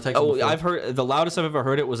at North Texas. Oh, I've heard the loudest I've ever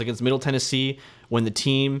heard it was against Middle Tennessee when the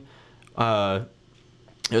team.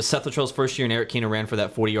 It was Seth Luttrell's first year, and Eric Keener ran for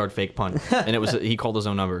that 40-yard fake punt, and he called his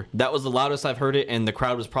own number. That was the loudest I've heard it, and the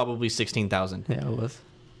crowd was probably 16,000. Yeah, it was.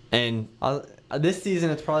 And this season,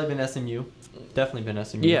 it's probably been SMU. Definitely been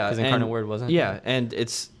SMU. Yeah, because Incarnate Word wasn't. Yeah, and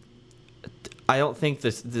it's. I don't think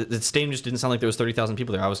the stadium just didn't sound like there was 30,000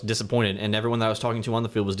 people there. I was disappointed, and everyone that I was talking to on the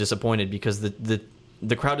field was disappointed because the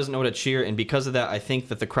crowd doesn't know what to cheer, and because of that, I think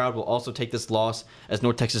that the crowd will also take this loss as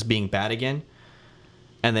North Texas being bad again.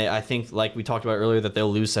 And I think, like we talked about earlier, that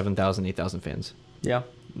they'll lose 7,000, 8,000 fans. Yeah,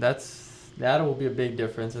 that will be a big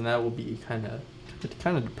difference, and that will be kind of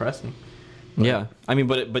depressing. Yeah, I mean,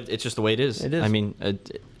 but it's just the way it is. It is. I mean,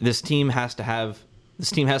 this team has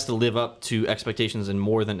to live up to expectations and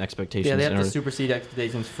more than expectations. Yeah, they have to supersede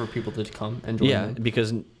expectations for people to come and join. Yeah, them.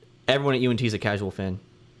 Because everyone at UNT is a casual fan.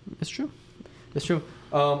 It's true.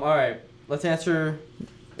 All right, let's answer.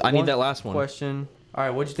 I need that last one. Question. All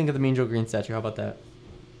right, what'd you think of the Mean Joe Green statue? How about that?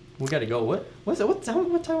 We got to go. What time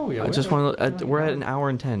are we at? I just want to. We're at an hour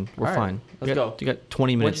and 10. We're fine. Let's go. You got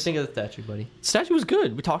 20 minutes. What'd you think of the statue, buddy? The statue was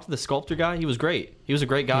good. We talked to the sculptor guy. He was great. He was a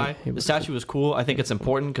great guy. The statue was cool. I think it's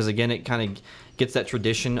important because, again, it kind of gets that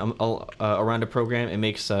tradition around a program. It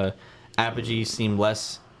makes Apogee seem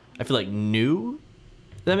less, I feel like, new.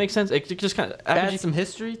 Does that make sense? It just kind of adds some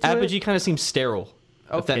history to Apogee it? Kind of seems sterile.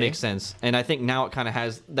 Okay. If that makes sense. And I think now it kind of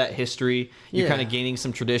has that history. You're kind of gaining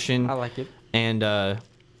some tradition. I like it. And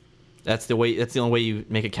that's the only way you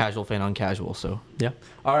make a casual fan uncasual. So yeah.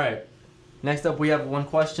 All right. Next up, we have one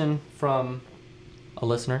question from a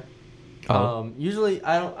listener. Usually,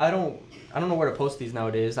 I don't know where to post these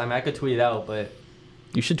nowadays. I mean, I could tweet it out, but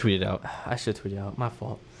you should tweet it out. I should tweet it out. My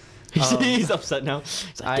fault. He's upset now.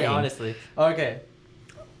 Like, honestly. Okay.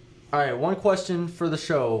 All right. One question for the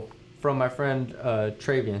show from my friend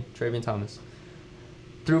Travian Thomas.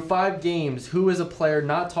 Through 5 games, who is a player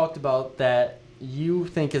not talked about that you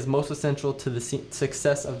think is most essential to the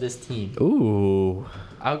success of this team? Ooh.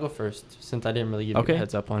 I'll go first since I didn't really give you Okay. a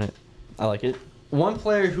heads up on it. I like it. One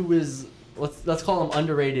player who is let's call him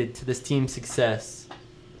underrated to this team's success.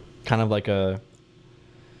 Kind of like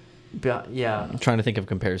Yeah. I'm trying to think of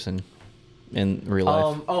comparison in real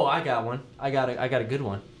life. Oh, I got one. I got a good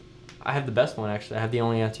one. I have the best one actually. I have the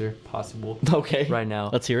only answer possible Okay. right now.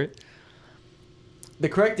 Let's hear it. The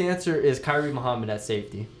correct answer is Kyrie Muhammad at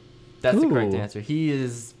safety. That's the correct Ooh. answer. He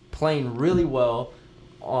is playing really well.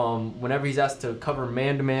 Whenever he's asked to cover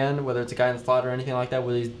man-to-man, whether it's a guy in the slot or anything like that,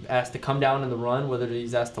 whether he's asked to come down in the run, whether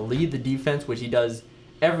he's asked to lead the defense, which he does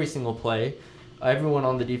every single play. Everyone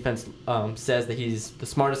on the defense says that he's the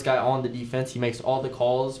smartest guy on the defense. He makes all the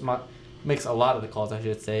calls, makes a lot of the calls, I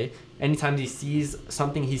should say. Anytime he sees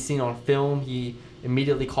something he's seen on film, he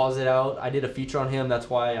immediately calls it out. I did a feature on him. That's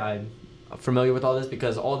why I'm familiar with all this,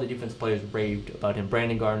 because all the defense players raved about him.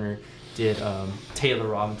 Brandon Gardner did. Taylor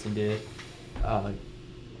Robinson did.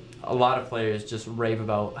 A lot of players just rave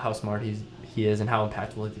about how smart he is and how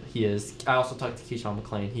impactful he is. I also talked to Keyshawn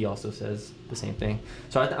McClain. He also says the same thing.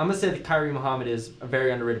 So I'm going to say that Kyrie Muhammad is a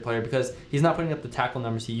very underrated player because he's not putting up the tackle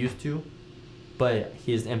numbers he used to, but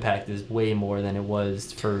his impact is way more than it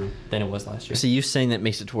was last year. So you saying that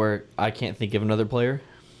makes it to where I can't think of another player?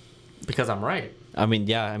 Because I'm right. I mean,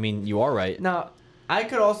 yeah. I mean, you are right. Now, I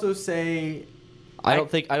could also say I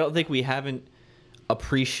don't think we haven't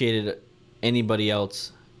appreciated anybody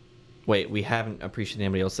else. Wait, we haven't appreciated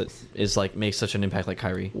anybody else that is like makes such an impact like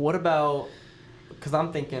Kyrie. What about? Because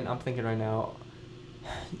I'm thinking right now.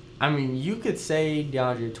 I mean, you could say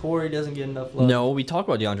DeAndre Torrey doesn't get enough love. No, we talk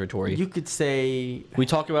about DeAndre Torrey. You could say. We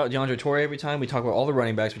talk about DeAndre Torrey every time. We talk about all the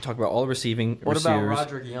running backs. We talk about all the receiving What receivers. about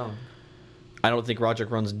Roderick Young? I don't think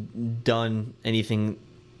Roderick Run's done anything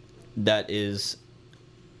that is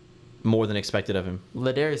more than expected of him.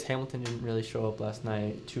 Ladarius Hamilton didn't really show up last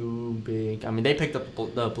night. Too big. I mean, they picked up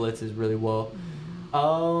the blitzes really well.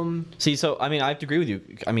 See, so I mean, I have to agree with you.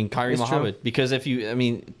 I mean, Kyrie It's Muhammad, true. because if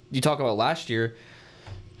you talk about last year,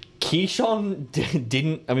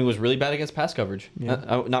 Keyshawn was really bad against pass coverage.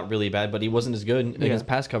 Yeah. Not really bad, but he wasn't as good against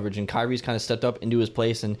pass coverage. And Kyrie's kind of stepped up into his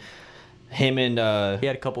place, and him and he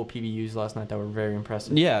had a couple of PBUs last night that were very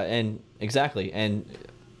impressive. yeah, and exactly, and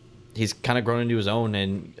he's kind of grown into his own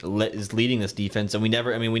and is leading this defense. And we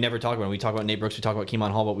never talk about him. We talk about Nate Brooks, we talk about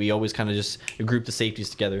Keemon Hall, but we always kind of just group the safeties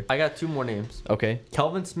together. I got two more names. Okay.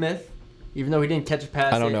 Kelvin Smith, even though he didn't catch a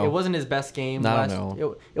pass, I don't know. It wasn't his best game. I don't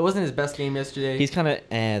know. It wasn't his best game yesterday. He's kind of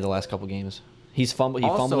the last couple games. He's fumbled. He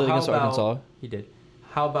Also, fumbled how against about- Arkansas. He did.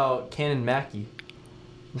 How about Cannon Mackey,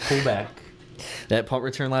 fullback, That punt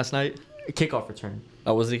return last night. kickoff return?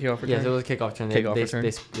 Oh, was it a kickoff return? Yes, it was a kickoff return. Kickoff they return?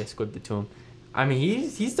 They squibbed it to him. I mean,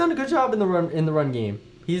 he's done a good job in the run game.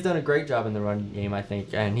 He's done a great job in the run game, I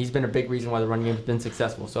think, and he's been a big reason why the run game has been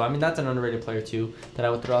successful. So I mean, that's an underrated player too that I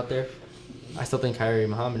would throw out there. I still think Kyrie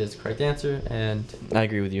Muhammad is the correct answer, I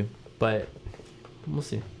agree with you. but we'll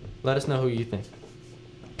see. Let us know who you think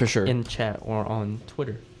For sure. in chat or on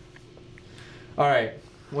Twitter. All right,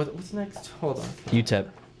 what's next? Hold on. UTEP.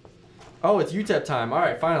 Oh, it's UTEP time. All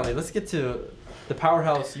right, finally, let's get to the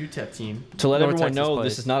powerhouse UTEP team. To let North everyone Texas know,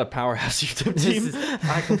 plays. this is not a powerhouse UTEP This team. is,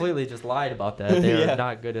 I completely just lied about that. They're Yeah.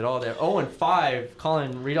 not good at all. They're 0-5.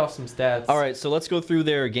 Colin, read off some stats. All right, so let's go through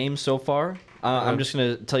their games so far. I'm just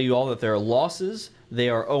going to tell you all that their losses. They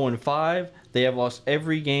are 0-5. They have lost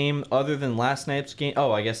every game other than last night's game.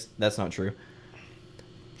 Oh, I guess that's not true.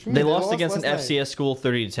 They lost against an FCS school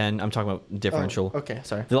 30-10. I'm talking about differential. Oh, okay,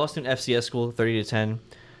 sorry. They lost to an FCS school 30-10.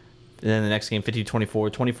 And then the next game 50-24,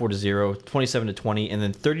 24-0, 27-20, and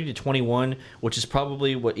then 30-21, which is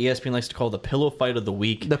probably what ESPN likes to call the pillow fight of the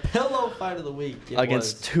week. The pillow fight of the week. It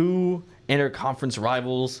Against was. two interconference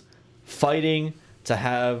rivals fighting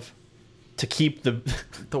to keep the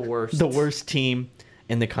The worst. the worst team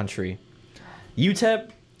in the country. UTEP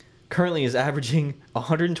currently is averaging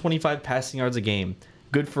 125 passing yards a game.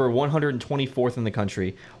 Good for 124th in the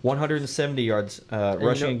country. 170 yards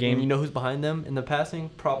rushing a game. And you know who's behind them in the passing?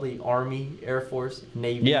 Probably Army, Air Force,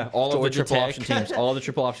 Navy. Yeah, all of the Georgia triple Tech. option teams. All of the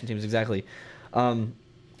triple option teams, exactly.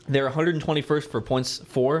 They're 121st for points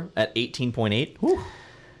for at 18.8. Whew.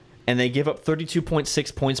 And they give up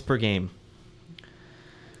 32.6 points per game.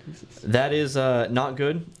 That is not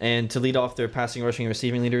good. And to lead off their passing, rushing, and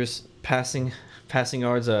receiving leaders, passing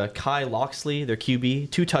yards, Kai Loxley, their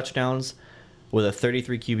QB, 2 touchdowns with a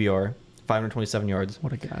 33 QBR, 527 yards.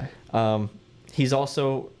 What a guy. He's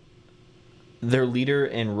also their leader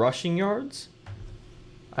in rushing yards.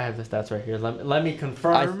 I have the stats right here. Let me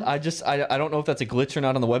confirm. I don't know if that's a glitch or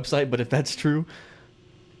not on the website, but if that's true,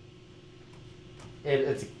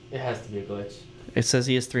 It has to be a glitch. It says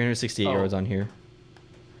he has 368 Oh. yards on here.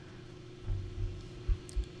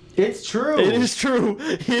 It's true. It is true.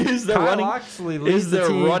 He is the Kyle running. Oxley leads Is the the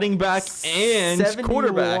team running back and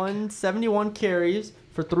quarterback. 71 carries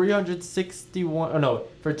for 361. Oh no,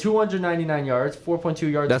 for 299 yards,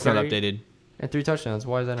 4.2 yards. That's carry, not updated. And 3 touchdowns.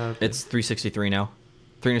 Why is that not updated? It's 363 now.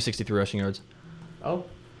 363 rushing yards. Oh.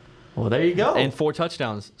 Well, there you go. And 4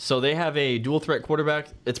 touchdowns. So they have a dual threat quarterback.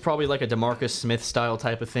 It's probably like a DeMarcus Smith style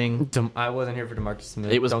type of thing. I wasn't here for DeMarcus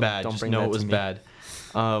Smith. It was bad. Don't Just bring know that it was to me. bad.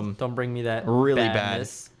 Don't bring me that. Really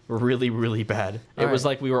badness. bad. Really, really bad. It All was right.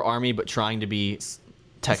 like we were Army, but trying to be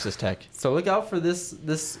Texas Tech. So look out for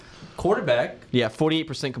this quarterback. Yeah,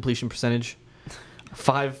 48% completion percentage.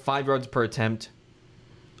 5 yards per attempt.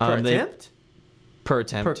 Per They- attempt? Per Per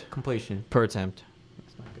attempt. completion. Per attempt.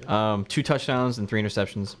 That's not good. 2 touchdowns and 3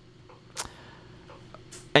 interceptions.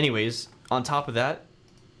 Anyways, on top of that,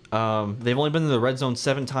 they've only been in the red zone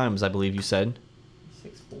 7 times, I believe you said.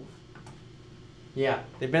 6-4. Yeah,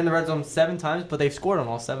 they've been in the red zone 7 times, but they've scored on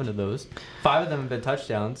all 7 of those. 5 of them have been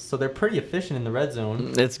touchdowns, so they're pretty efficient in the red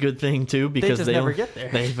zone. It's a good thing too because just never get there.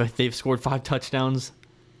 They've scored 5 touchdowns.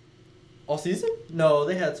 All season? No,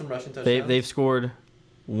 they had some rushing touchdowns. They've scored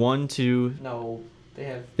 1, 2. No, they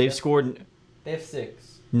have. They've scored They have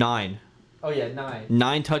 6. 9. Oh yeah, 9.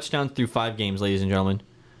 9 touchdowns through 5 games, ladies and gentlemen.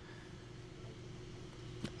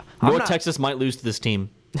 I'm North not- Texas might lose to this team.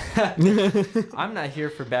 I'm not here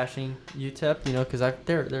for bashing UTEP, because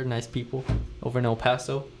they're nice people over in El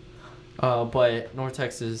Paso. But North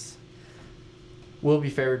Texas will be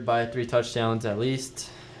favored by 3 touchdowns at least.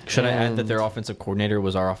 Should I add that And- their offensive coordinator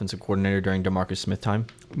was our offensive coordinator during DeMarcus Smith time?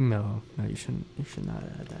 No, you shouldn't. You should not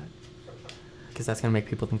add that, because that's gonna make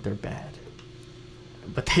people think they're bad.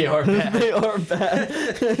 But they are bad. They are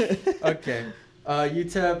bad. Okay.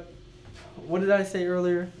 UTEP. What did I say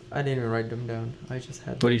earlier? I didn't even write them down. I just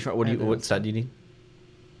had. What stat do you need?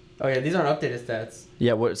 Oh yeah, these aren't updated stats.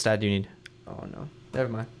 Yeah, what stat do you need? Oh no, never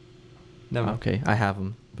mind. Never mind. Okay, I have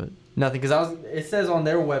them, but Nothing, because it says on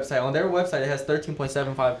their website. On their website, it has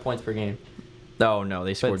 13.75 points per game, oh no,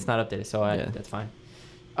 they but scored. it's not updated, so Yeah. that's fine.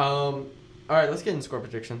 All right, let's get into score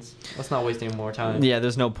predictions. Let's not waste any more time. Yeah,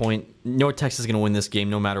 there's no point. North Texas is gonna win this game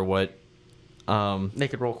no matter what. They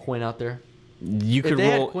could roll Quinn out there. You If could they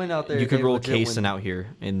had roll. Quinn out there, You could they roll legit win. Kaysen out here,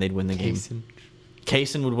 and they'd win the game. Kaysen.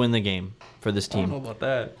 Kaysen would win the game for this I don't know team. about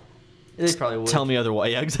that. They probably would. Tell me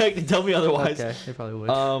otherwise. Yeah, exactly. Tell me otherwise. Okay, they probably would.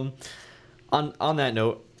 On that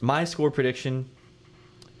note, my score prediction.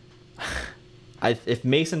 If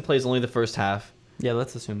Mason plays only the first half, Yeah,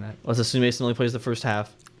 let's assume that. let's assume Mason only plays the first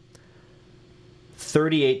half.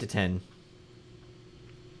 38-10.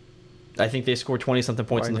 I think they score 20-something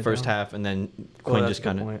points in the Writing it first down. half, and then Oh, Quinn that's just a good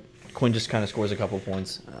kind of point. Quinn just kind of scores a couple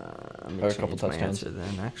points. Let me Or a change couple my touchdowns. answer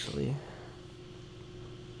then, actually.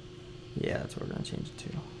 Yeah, that's what we're gonna change it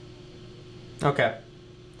to. Okay.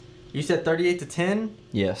 You said 38-10.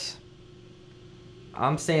 Yes.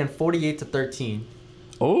 I'm saying 48-13.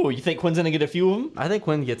 Oh, you think Quinn's gonna get a few of them? I think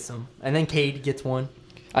Quinn gets some, and then Cade gets one.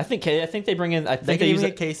 I think they bring in. I They think can they use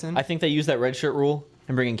even that. get Kaysen. I think they use that red shirt rule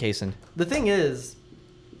and bring in Kaysen. The thing is,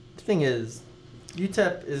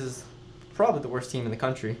 UTEP is probably the worst team in the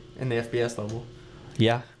country in the FBS level.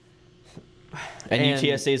 Yeah. And And-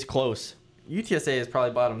 UTSA is close. UTSA is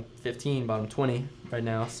probably bottom 15, bottom 20 right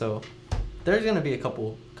now, so there's going to be a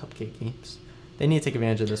couple cupcake games. They need to take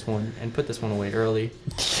advantage of this one and put this one away early.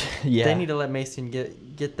 Yeah. They need to let Mason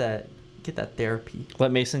get that therapy.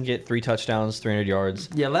 Let Mason get 3 touchdowns, 300 yards.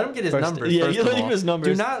 Yeah, let him get his First- numbers. yeah, first you of let him all. get his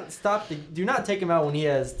numbers. Do not take him out when he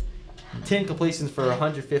has 10 completions for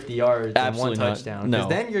 150 yards Absolutely and not. 1 touchdown. No. Because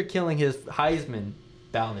then you're killing his Heisman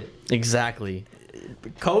ballot. Exactly.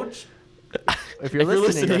 Coach, if you're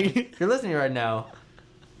listening right now,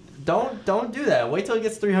 don't do that. Wait till he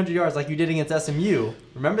gets 300 yards like you did against SMU.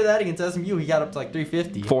 Remember that against SMU, he got up to like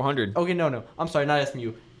 350. 400. Okay, no, I'm sorry, not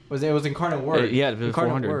SMU. It was Incarnate Word. Yeah, it was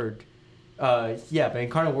Incarnate 400. Word. Yeah, but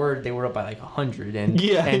Incarnate Word, they were up by like 100, and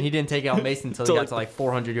Yeah. and he didn't take out Mason until he Till got like to like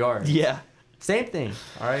 400 yards. Yeah. Same thing,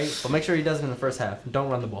 all right. But make sure he does it in the first half. Don't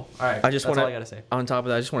run the ball. All right. I just that's want all I gotta say. On top of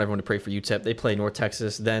that, I just want everyone to pray for UTEP. They play North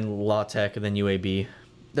Texas, then La Tech, and then UAB.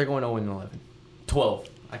 They're going 0-11. 12.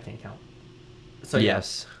 I can't count. So yeah.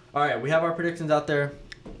 yes. All right, we have our predictions out there.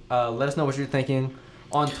 Let us know what you're thinking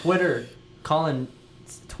on Twitter. Colin's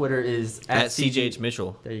Twitter is At CJH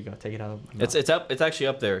Mitchell. There you go. Take it out. It's up. It's actually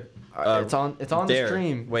up there. It's on the there.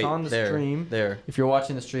 stream. Wait, it's on the there, stream. there. If you're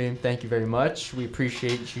watching the stream, thank you very much. We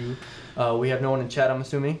appreciate you. We have no one in chat, I'm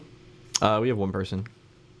assuming. We have one person.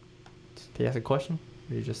 Did he ask a question?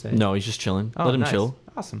 Or did you just say? No, he's just chilling. Oh, Let him nice. chill.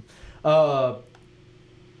 Awesome.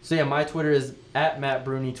 So yeah, my Twitter is at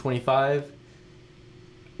MattBruni25.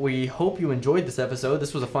 we hope you enjoyed this episode.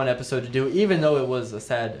 This was a fun episode to do, even though it was a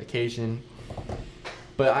sad occasion.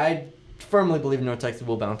 But I firmly believe North Texas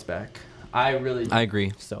will bounce back. I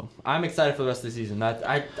agree. So I'm excited for the rest of the season.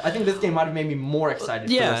 I think this game might have made me more excited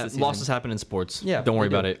for the rest of the season. Losses happen in sports. Yeah, don't worry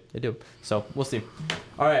about it. They do. So we'll see.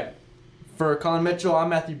 All right. For Colin Mitchell, I'm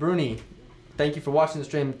Matthew Bruni. Thank you for watching the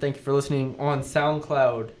stream. Thank you for listening on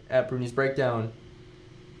SoundCloud at Bruni's Breakdown.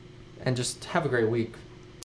 And just have a great week.